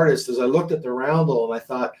as an artist is I looked at the roundel and I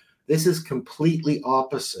thought, this is completely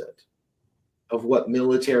opposite of what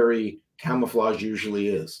military camouflage usually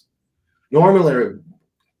is. Normally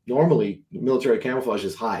military camouflage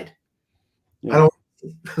is hide. Yeah. I don't,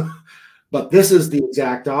 but this is the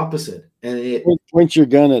exact opposite. And it point your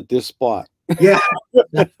gun at this spot. Yeah.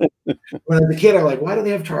 When I was a kid, I'm like, why do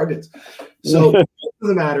they have targets? So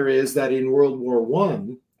the matter is that in World War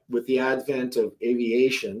I, with the advent of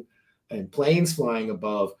aviation and planes flying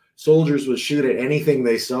above, soldiers would shoot at anything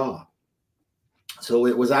they saw. So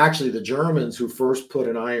it was actually the Germans who first put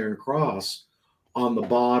an iron cross on the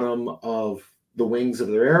bottom of the wings of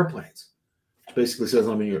their airplanes, which basically says,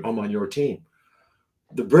 I'm on your team.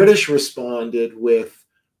 The British responded with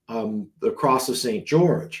the Cross of St.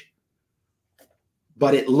 George,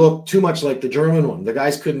 but it looked too much like the German one. The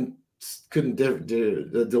guys couldn't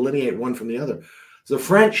delineate one from the other. So the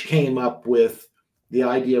French came up with the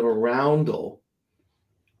idea of a roundel,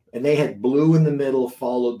 and they had blue in the middle,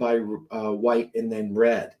 followed by white and then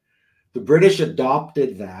red. The British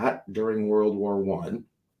adopted that during World War I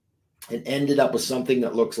and ended up with something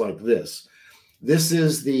that looks like this. This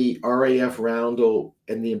is the RAF roundel,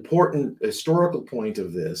 and the important historical point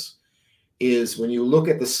of this is when you look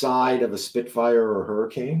at the side of a Spitfire or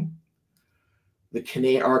Hurricane,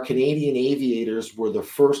 our Canadian aviators were the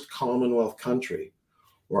first Commonwealth country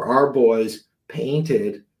where our boys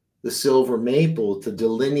painted the silver maple to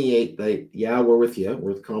delineate that, yeah, we're with you,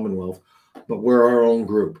 we're the Commonwealth, but we're our own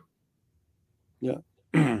group. Yeah.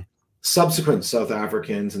 Subsequent South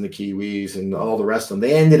Africans and the Kiwis and all the rest of them,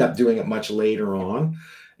 they ended up doing it much later on.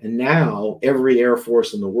 And now every Air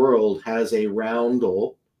Force in the world has a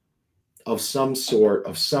roundel of some sort,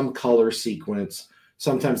 of some color sequence.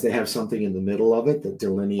 Sometimes they have something in the middle of it that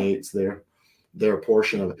delineates their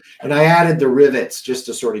portion of it. And I added the rivets just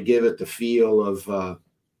to sort of give it the feel of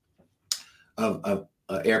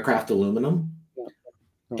aircraft aluminum.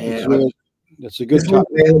 And that's a good one,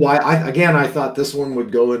 I thought this one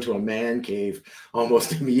would go into a man cave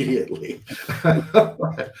almost immediately,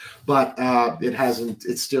 but it hasn't.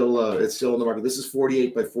 It's still in the market. This is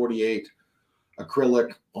 48 by 48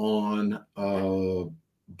 acrylic on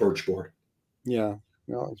birch board. Yeah,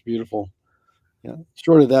 no, it's beautiful. Yeah,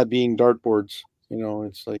 short of that being dartboards, you know,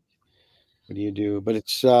 it's like, what do you do? But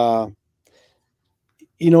it's you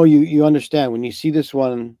know, you understand when you see this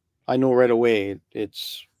one. I know right away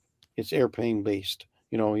it's airplane based.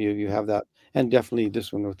 You know, you have that, and definitely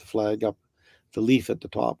this one with the flag up, the leaf at the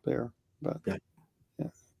top there. But yeah.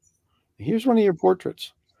 Here's one of your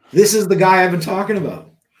portraits. This is the guy I've been talking about.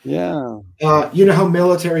 Yeah. You know how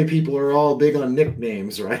military people are all big on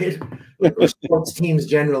nicknames, right? Or sports teams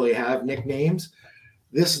generally have nicknames.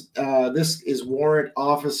 This is Warrant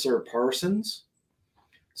Officer Parsons.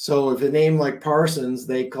 So if a name like Parsons,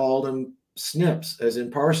 they called him Snips, as in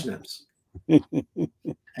parsnips.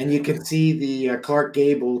 And you can see the Clark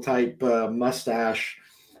Gable type mustache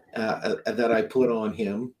that I put on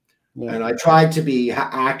him. Yeah. And I tried to be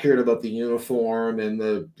accurate about the uniform and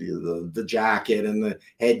the jacket and the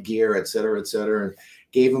headgear, et cetera, and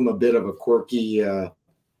gave him a bit of a quirky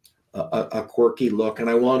look. And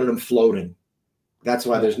I wanted him floating. That's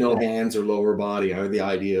why there's no hands or lower body. I had the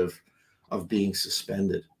idea of being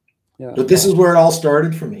suspended. Yeah. But this is where it all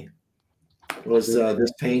started for me. Was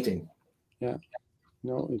this painting? Yeah.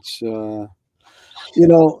 No, it's you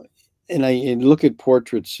know, and I look at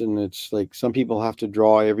portraits, and it's like some people have to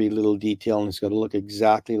draw every little detail, and it's got to look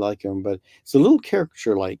exactly like him. But it's a little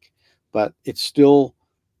caricature-like, but it's still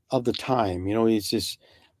of the time. You know, it's just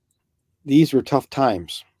these were tough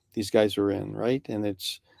times these guys were in, right? And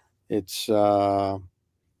it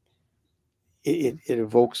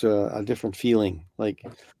evokes a different feeling. Like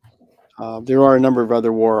there are a number of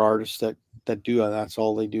other war artists that do, and that's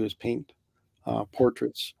all they do is paint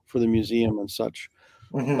portraits for the museum and such.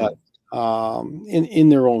 Mm-hmm. But in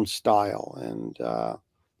their own style, and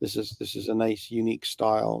this is a nice, unique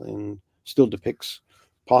style, and still depicts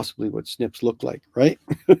possibly what Snips looked like, right?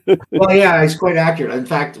 Well, yeah, it's quite accurate. In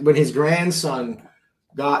fact, when his grandson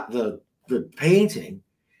got the the painting,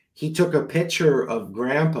 he took a picture of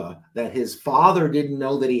Grandpa that his father didn't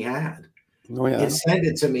know that he had. Oh, yeah. And sent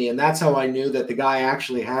it to me, and that's how I knew that the guy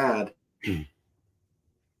actually had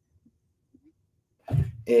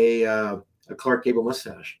a Clark Gable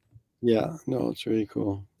mustache. Yeah, no, it's really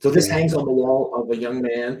cool. So this hangs on the wall of a young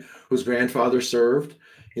man whose grandfather served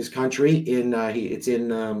his country in it's in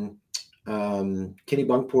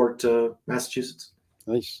Kennebunkport, Massachusetts.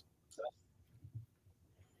 Nice.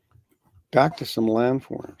 Back to some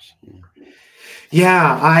landforms.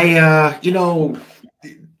 Yeah, I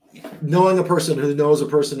knowing a person who knows a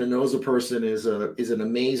person who knows a person is an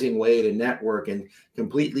amazing way to network, and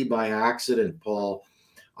completely by accident, Paul.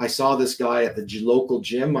 I saw this guy at the local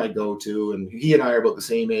gym I go to, and he and I are about the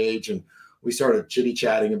same age, and we started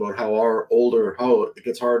chitty-chatting about how it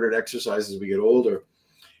gets harder to exercise as we get older.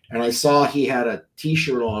 And I saw he had a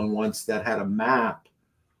T-shirt on once that had a map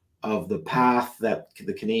of the path that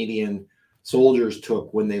the Canadian soldiers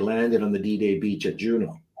took when they landed on the D-Day beach at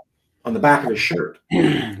Juneau, on the back of his shirt.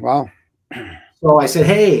 Wow. So I said,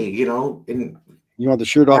 hey, and you want the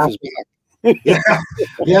shirt off his back? yeah.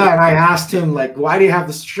 And I asked him, like, why do you have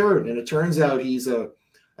this shirt? And it turns out he's an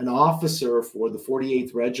officer for the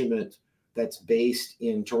 48th Regiment that's based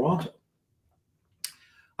in Toronto.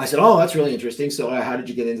 I said, oh, that's really interesting. So how did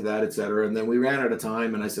you get into that, et cetera? And then we ran out of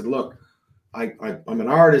time. And I said, look, I'm an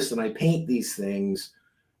artist and I paint these things.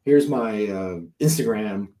 Here's my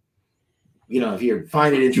Instagram. If you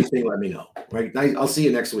find it interesting, let me know. Right? I'll see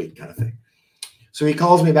you next week, kind of thing. So he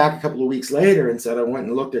calls me back a couple of weeks later and said, I went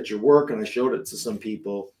and looked at your work, and I showed it to some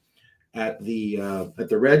people at the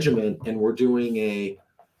regiment, and we're doing a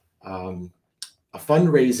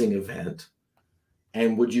fundraising event.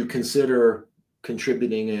 And would you consider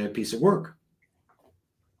contributing a piece of work?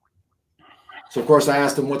 So of course I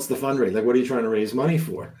asked him, what's the fundraiser? Like, what are you trying to raise money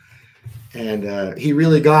for? And he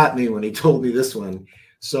really got me when he told me this one.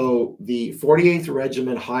 So the 48th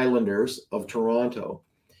Regiment Highlanders of Toronto,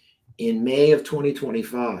 in May of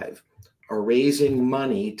 2025, are raising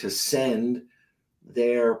money to send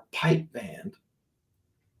their pipe band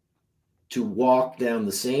to walk down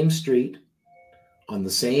the same street on the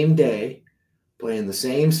same day, playing the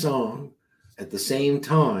same song at the same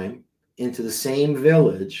time into the same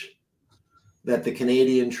village that the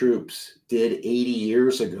Canadian troops did 80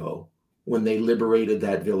 years ago when they liberated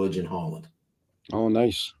that village in Holland. Oh,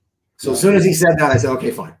 nice. So as soon as he said that, I said,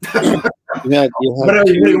 okay, fine. What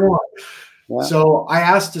do you want? Yeah. So I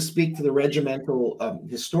asked to speak to the regimental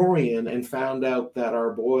historian and found out that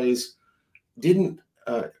our boys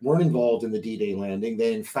weren't involved in the D-Day landing.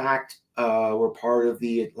 They, in fact, were part of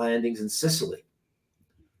the landings in Sicily.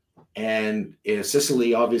 And in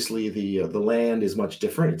Sicily, obviously, the land is much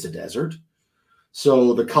different. It's a desert.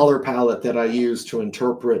 So the color palette that I used to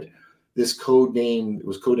interpret this code name, it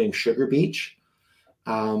was codenamed Sugar Beach.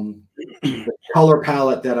 The color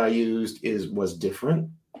palette that I used was different,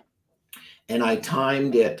 and I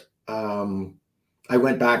timed it. I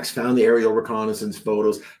went back, found the aerial reconnaissance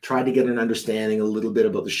photos, tried to get an understanding a little bit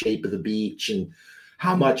about the shape of the beach and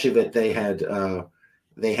how much of it they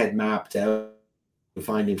had mapped out to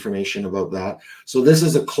find information about that. So this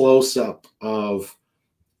is a close-up of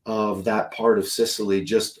that part of Sicily,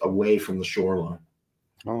 just away from the shoreline.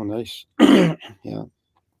 Oh, nice. Yeah,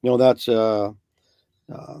 that's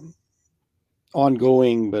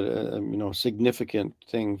ongoing, but significant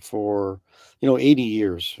thing for 80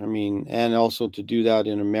 years. I mean, and also to do that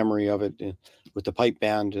in a memory of it with the pipe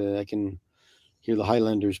band. I can hear the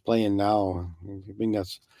Highlanders playing now.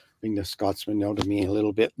 Bring the Scotsman out of me a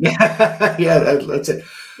little bit. Yeah, that's it.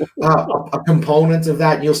 A component of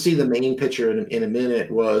that, and you'll see the main picture in a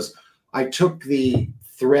minute, was I took the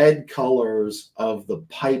thread colors of the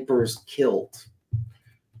piper's kilt.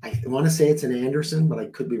 I want to say it's an Anderson, but I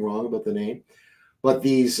could be wrong about the name. But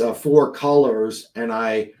these 4 colors, and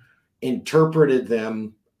I interpreted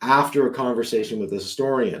them after a conversation with the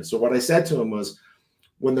historian. So what I said to him was,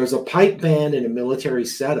 when there's a pipe band in a military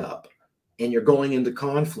setup and you're going into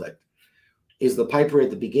conflict, is the piper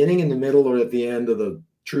at the beginning, in the middle, or at the end of the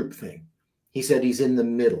troop thing? He said he's in the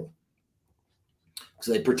middle,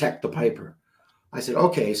 so they protect the piper. I said,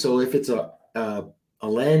 okay, so if it's a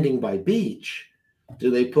landing by beach, do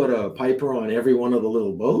they put a piper on every one of the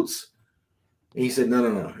little boats? And he said,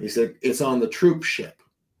 no. He said, it's on the troop ship.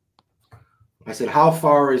 I said, how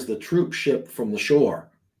far is the troop ship from the shore?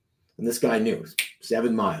 And this guy knew,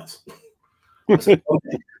 7 miles. I said,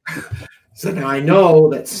 okay. So now I know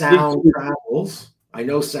that sound travels. I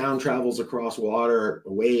know sound travels across water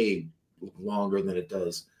way longer than it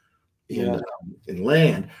does in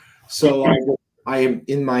land. So I am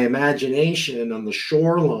in my imagination on the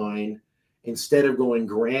shoreline, instead of going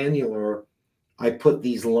granular, I put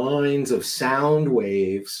these lines of sound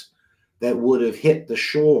waves that would have hit the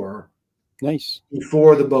shore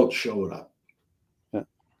before the boat showed up. Yeah.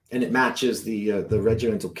 And it matches the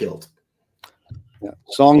regimental kilt. Yeah.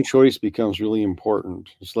 Song choice becomes really important.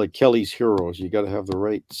 It's like Kelly's Heroes. You got to have the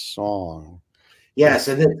right song. Yes,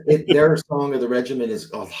 and their song of the regiment is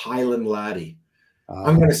called Highland Laddie.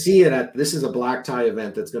 I'm going to see it at, this is a black tie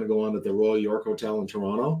event that's going to go on at the Royal York Hotel in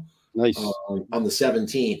Toronto. Nice. On the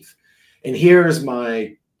 17th. And here's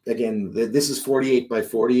my, again, this is 48 by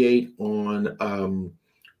 48 on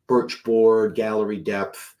birch board, gallery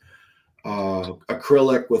depth,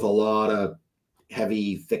 acrylic with a lot of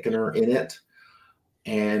heavy thickener in it.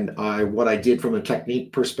 And what I did from a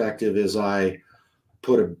technique perspective is I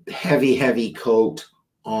put a heavy coat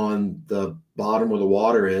on the bottom where the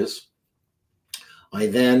water is. I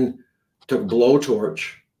then took a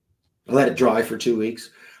blowtorch. I let it dry for 2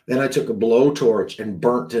 weeks. Then I took a blowtorch and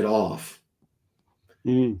burnt it off.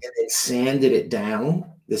 And then sanded it down,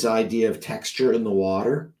 this idea of texture in the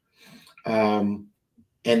water. And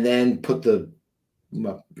then put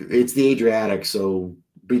it's the Adriatic, so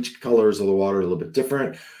beach colors of the water are a little bit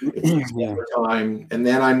different. It's time. And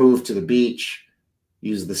then I moved to the beach,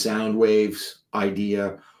 used the sound waves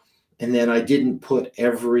idea. And then I didn't put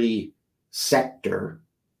every sector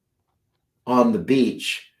on the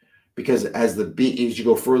beach, because as you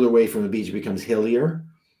go further away from the beach, it becomes hillier.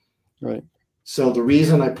 Right. So the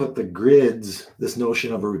reason I put the grids, this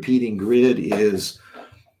notion of a repeating grid, is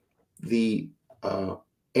the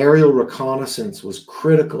aerial reconnaissance was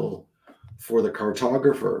critical for the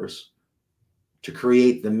cartographers to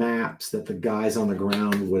create the maps that the guys on the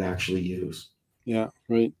ground would actually use. Yeah,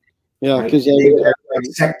 right. Yeah, because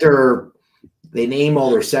sector, they name all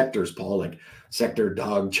their sectors, Paul, like Sector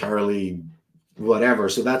Doug, Charlie, whatever.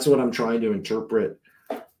 So that's what I'm trying to interpret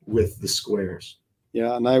with the squares.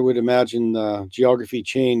 Yeah, and I would imagine geography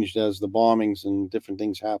changed as the bombings and different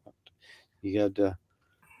things happened. You had to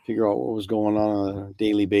figure out what was going on a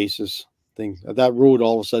daily basis. That road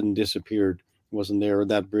all of a sudden disappeared. It wasn't there,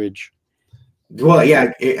 that bridge. Well,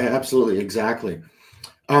 yeah, absolutely, exactly.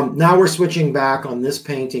 Now we're switching back on this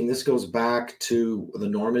painting. This goes back to the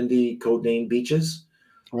Normandy codename beaches.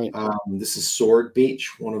 Right. This is Sword Beach,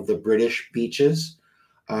 one of the British beaches.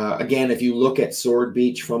 Again, if you look at Sword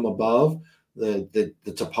Beach from above, the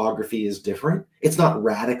topography is different. It's not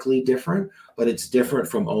radically different, but it's different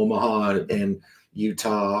from Omaha and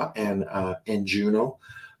Utah and Juneau.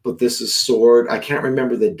 But this is Sword. I can't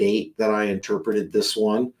remember the date that I interpreted this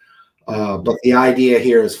one, but the idea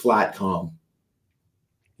here is flat calm.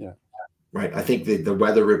 Yeah. Right. I think the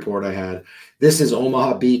weather report I had. This is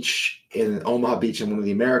Omaha Beach and one of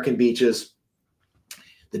the American beaches.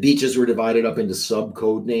 The beaches were divided up into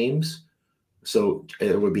sub-code names. So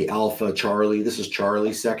it would be Alpha, Charlie. This is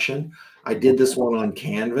Charlie section. I did this one on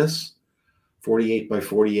canvas, 48 by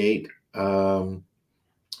 48. And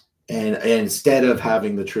instead of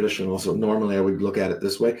having the traditional, so normally I would look at it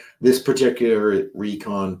this way. This particular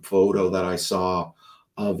recon photo that I saw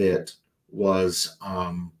of it was,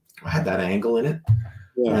 had that angle in it.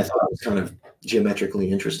 Yeah. And I thought it was kind of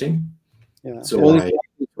geometrically interesting. Yeah. So well,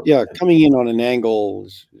 coming in on an angle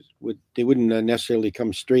they wouldn't necessarily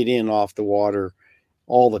come straight in off the water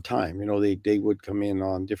all the time. You know, they would come in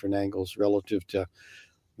on different angles relative to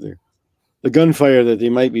the gunfire that they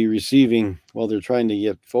might be receiving while they're trying to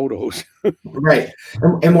get photos. Right.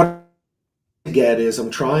 And what I get is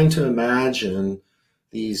I'm trying to imagine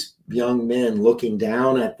these young men looking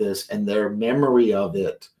down at this and their memory of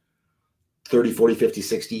it 30, 40, 50,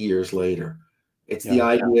 60 years later. It's the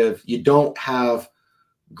idea of you don't have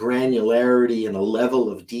granularity and a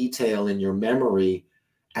level of detail in your memory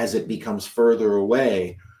as it becomes further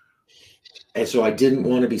away. And so I didn't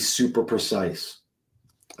want to be super precise.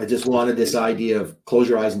 I just wanted this idea of close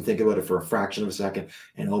your eyes and think about it for a fraction of a second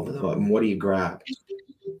and open them up. And what do you grab?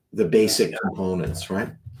 The basic components,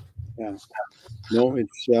 right? Yeah. No,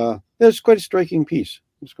 it's quite a striking piece.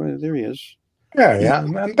 There he is. Yeah,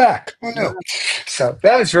 I'm back. Oh no! So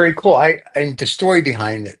that was very cool. And the story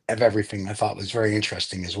behind it of everything I thought was very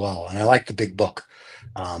interesting as well. And I like the big book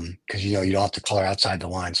because you don't have to color outside the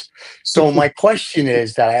lines. So my question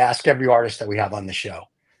is that I ask every artist that we have on the show,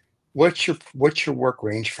 what's your work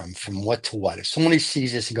range from what to what? If somebody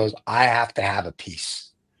sees this and goes, I have to have a piece,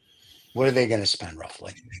 what are they going to spend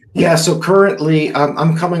roughly? Yeah, so currently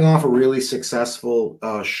I'm coming off a really successful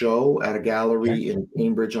show at a gallery in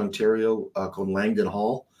Cambridge, Ontario called Langdon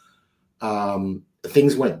Hall.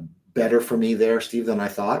 Things went better for me there, Steve, than I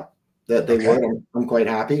thought that they would. I'm quite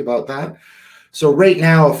happy about that. So right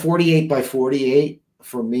now, a 48 by 48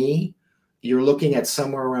 for me you're looking at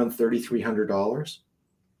somewhere around $3,300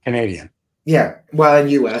 Canadian. Yeah, well, in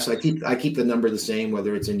US, I keep the number the same,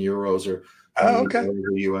 whether it's in euros or Oh, okay.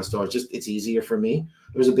 or US dollars. Just it's easier for me.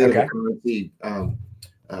 There's a bit of a currency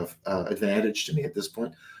advantage to me at this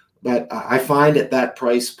point, but I find at that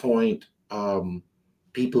price point,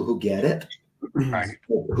 people who get it, Right.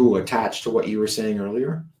 who attach to what you were saying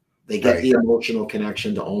earlier, they get the emotional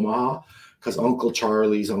connection to Omaha because Uncle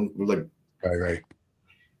Charlie's like, right,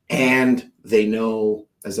 and they know,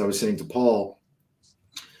 as I was saying to Paul,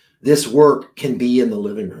 this work can be in the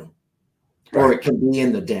living room, or it can be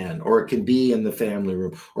in the den, or it can be in the family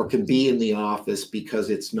room, or it can be in the office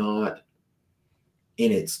because it's not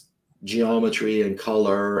in its geometry and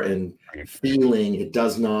color and feeling. It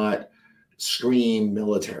does not scream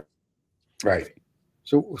military. Right.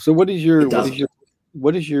 So what is your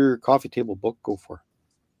coffee table book go for?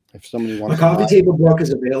 If somebody wants, my coffee table book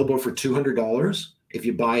is available for $200 if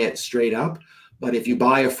you buy it straight up. But if you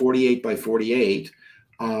buy a 48 by 48.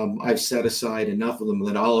 I've set aside enough of them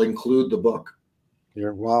that I'll include the book.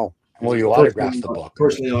 Wow. Will you autograph the book?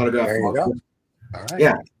 Personally autograph the book. Go. All right.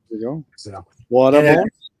 Yeah. There you go. So, what a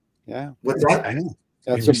bonus. Yeah. What's that? I know.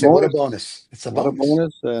 That's a bonus. What a bonus. It's a bonus. What a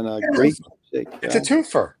bonus and a great mistake. It's a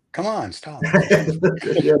twofer. Come on, stop. It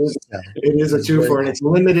is a twofer, and it's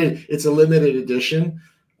limited. It's a limited edition.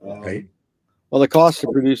 Right. Well, the cost to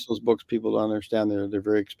produce those books, people don't understand. They're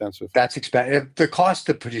very expensive. That's expensive. The cost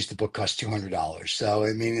to produce the book costs $200. So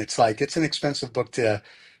I mean, it's an expensive book to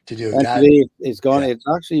do. And today it's gone. Yeah. It's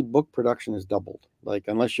actually book production has doubled. Like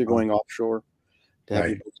unless you're going offshore to have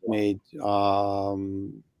your books made,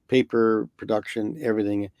 paper production,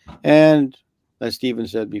 everything. And as Steven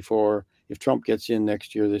said before, if Trump gets in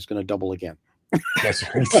next year, it's going to double again. That's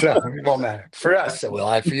right. So it won't matter for us. It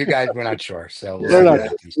will. For you guys, we're not sure. So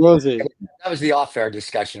we'll see. That was the off-air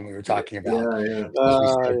discussion we were talking about.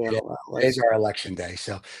 Today's our election day,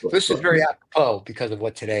 so this is very apropos because of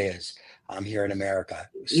what today is here in America.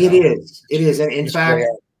 So, it is, and in fact,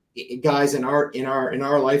 guys, in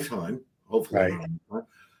our lifetime, hopefully,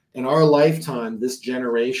 in our lifetime, this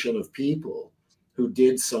generation of people who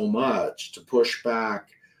did so much to push back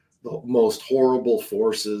the most horrible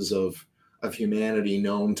forces of humanity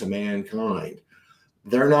known to mankind,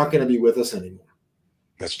 they're not going to be with us anymore.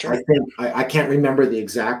 That's true. I think I can't remember the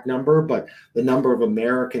exact number, but the number of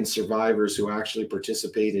American survivors who actually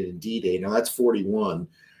participated in D-Day, now that's 41,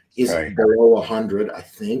 is below 100, I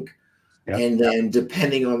think. Yep. And then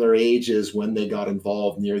depending on their ages, when they got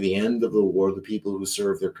involved near the end of the war, the people who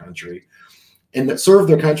served their country, and that served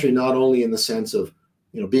their country not only in the sense of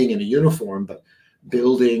being in a uniform, but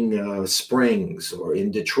building springs, or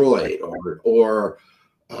in Detroit, or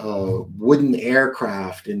wooden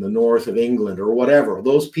aircraft in the north of England, or whatever.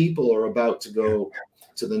 Those people are about to go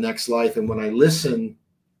to the next life. And when I listen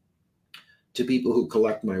to people who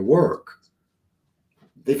collect my work,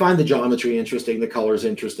 they find the geometry interesting, the colors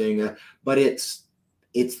interesting, but it's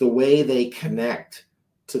the way they connect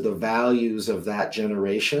to the values of that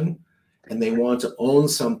generation, and they want to own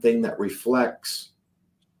something that reflects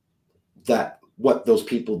what those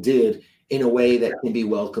people did in a way that can be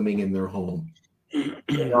welcoming in their home.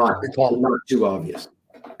 Not too obvious.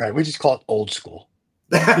 Right. We just call it old school.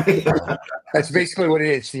 That's basically what it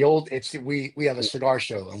is. We have a cigar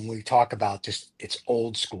show, and we talk about just it's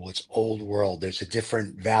old school, it's old world. There's a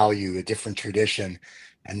different value, a different tradition.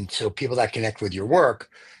 And so people that connect with your work,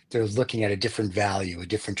 they're looking at a different value, a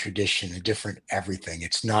different tradition, a different everything.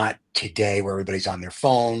 It's not today where everybody's on their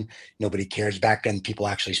phone. Nobody cares. Back then, people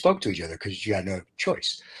actually spoke to each other because you had no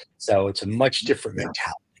choice. So it's a much different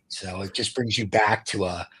mentality. So it just brings you back to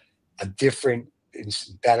a different,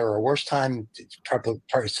 better or worse time. It's probably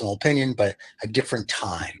personal opinion, but a different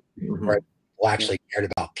time where people actually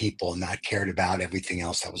cared about people and not cared about everything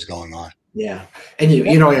else that was going on. Yeah. And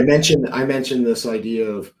I mentioned this idea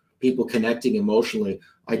of people connecting emotionally.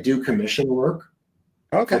 I do commission work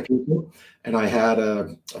for people, and I had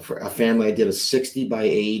a family. I did a 60 by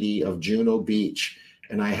 80 of Juno Beach,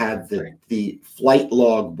 and I had the flight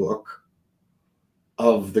log book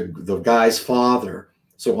of the guy's father,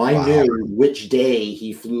 so I knew which day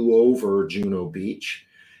he flew over Juno Beach,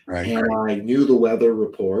 and I knew the weather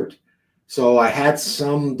report. So I had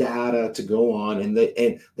some data to go on, and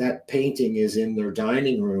that painting is in their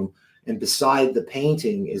dining room, and beside the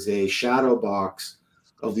painting is a shadow box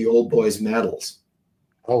of the old boys' medals.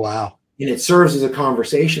 Oh, wow. And it serves as a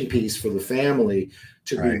conversation piece for the family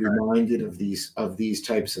to be reminded of these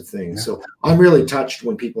types of things. Yeah. So I'm really touched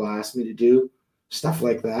when people ask me to do stuff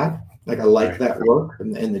like that. Like I like that work,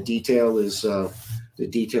 and the detail is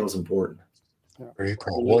important. Very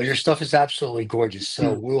cool. Well, your stuff is absolutely gorgeous.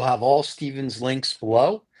 So we'll have all Steven's links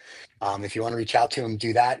below. If you want to reach out to him,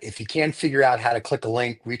 do that. If you can't figure out how to click a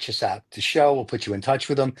link, reach us out the show. We'll put you in touch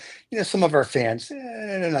with them. Some of our fans,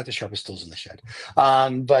 they're not the sharpest tools in the shed,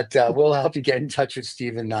 but we'll help you get in touch with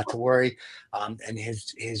Steven, not to worry. And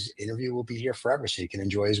his interview will be here forever, so you can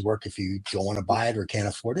enjoy his work. If you don't want to buy it or can't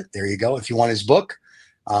afford it, there you go. If you want his book,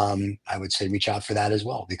 I would say reach out for that as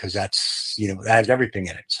well, because that's, that has everything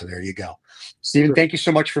in it. So there you go. Steven, thank you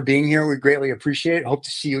so much for being here. We greatly appreciate it. Hope to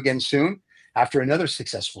see you again soon after another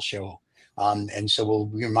successful show. And so we'll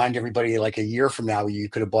remind everybody, like a year from now, you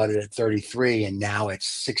could have bought it at 33 and now it's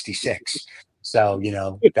 66. So,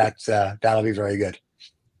 that's, that'll be very good.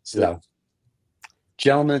 So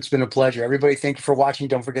gentlemen, it's been a pleasure. Everybody, thank you for watching.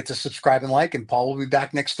 Don't forget to subscribe and like, and Paul will be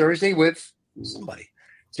back next Thursday with somebody.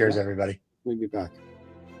 Cheers, everybody. We'll be back.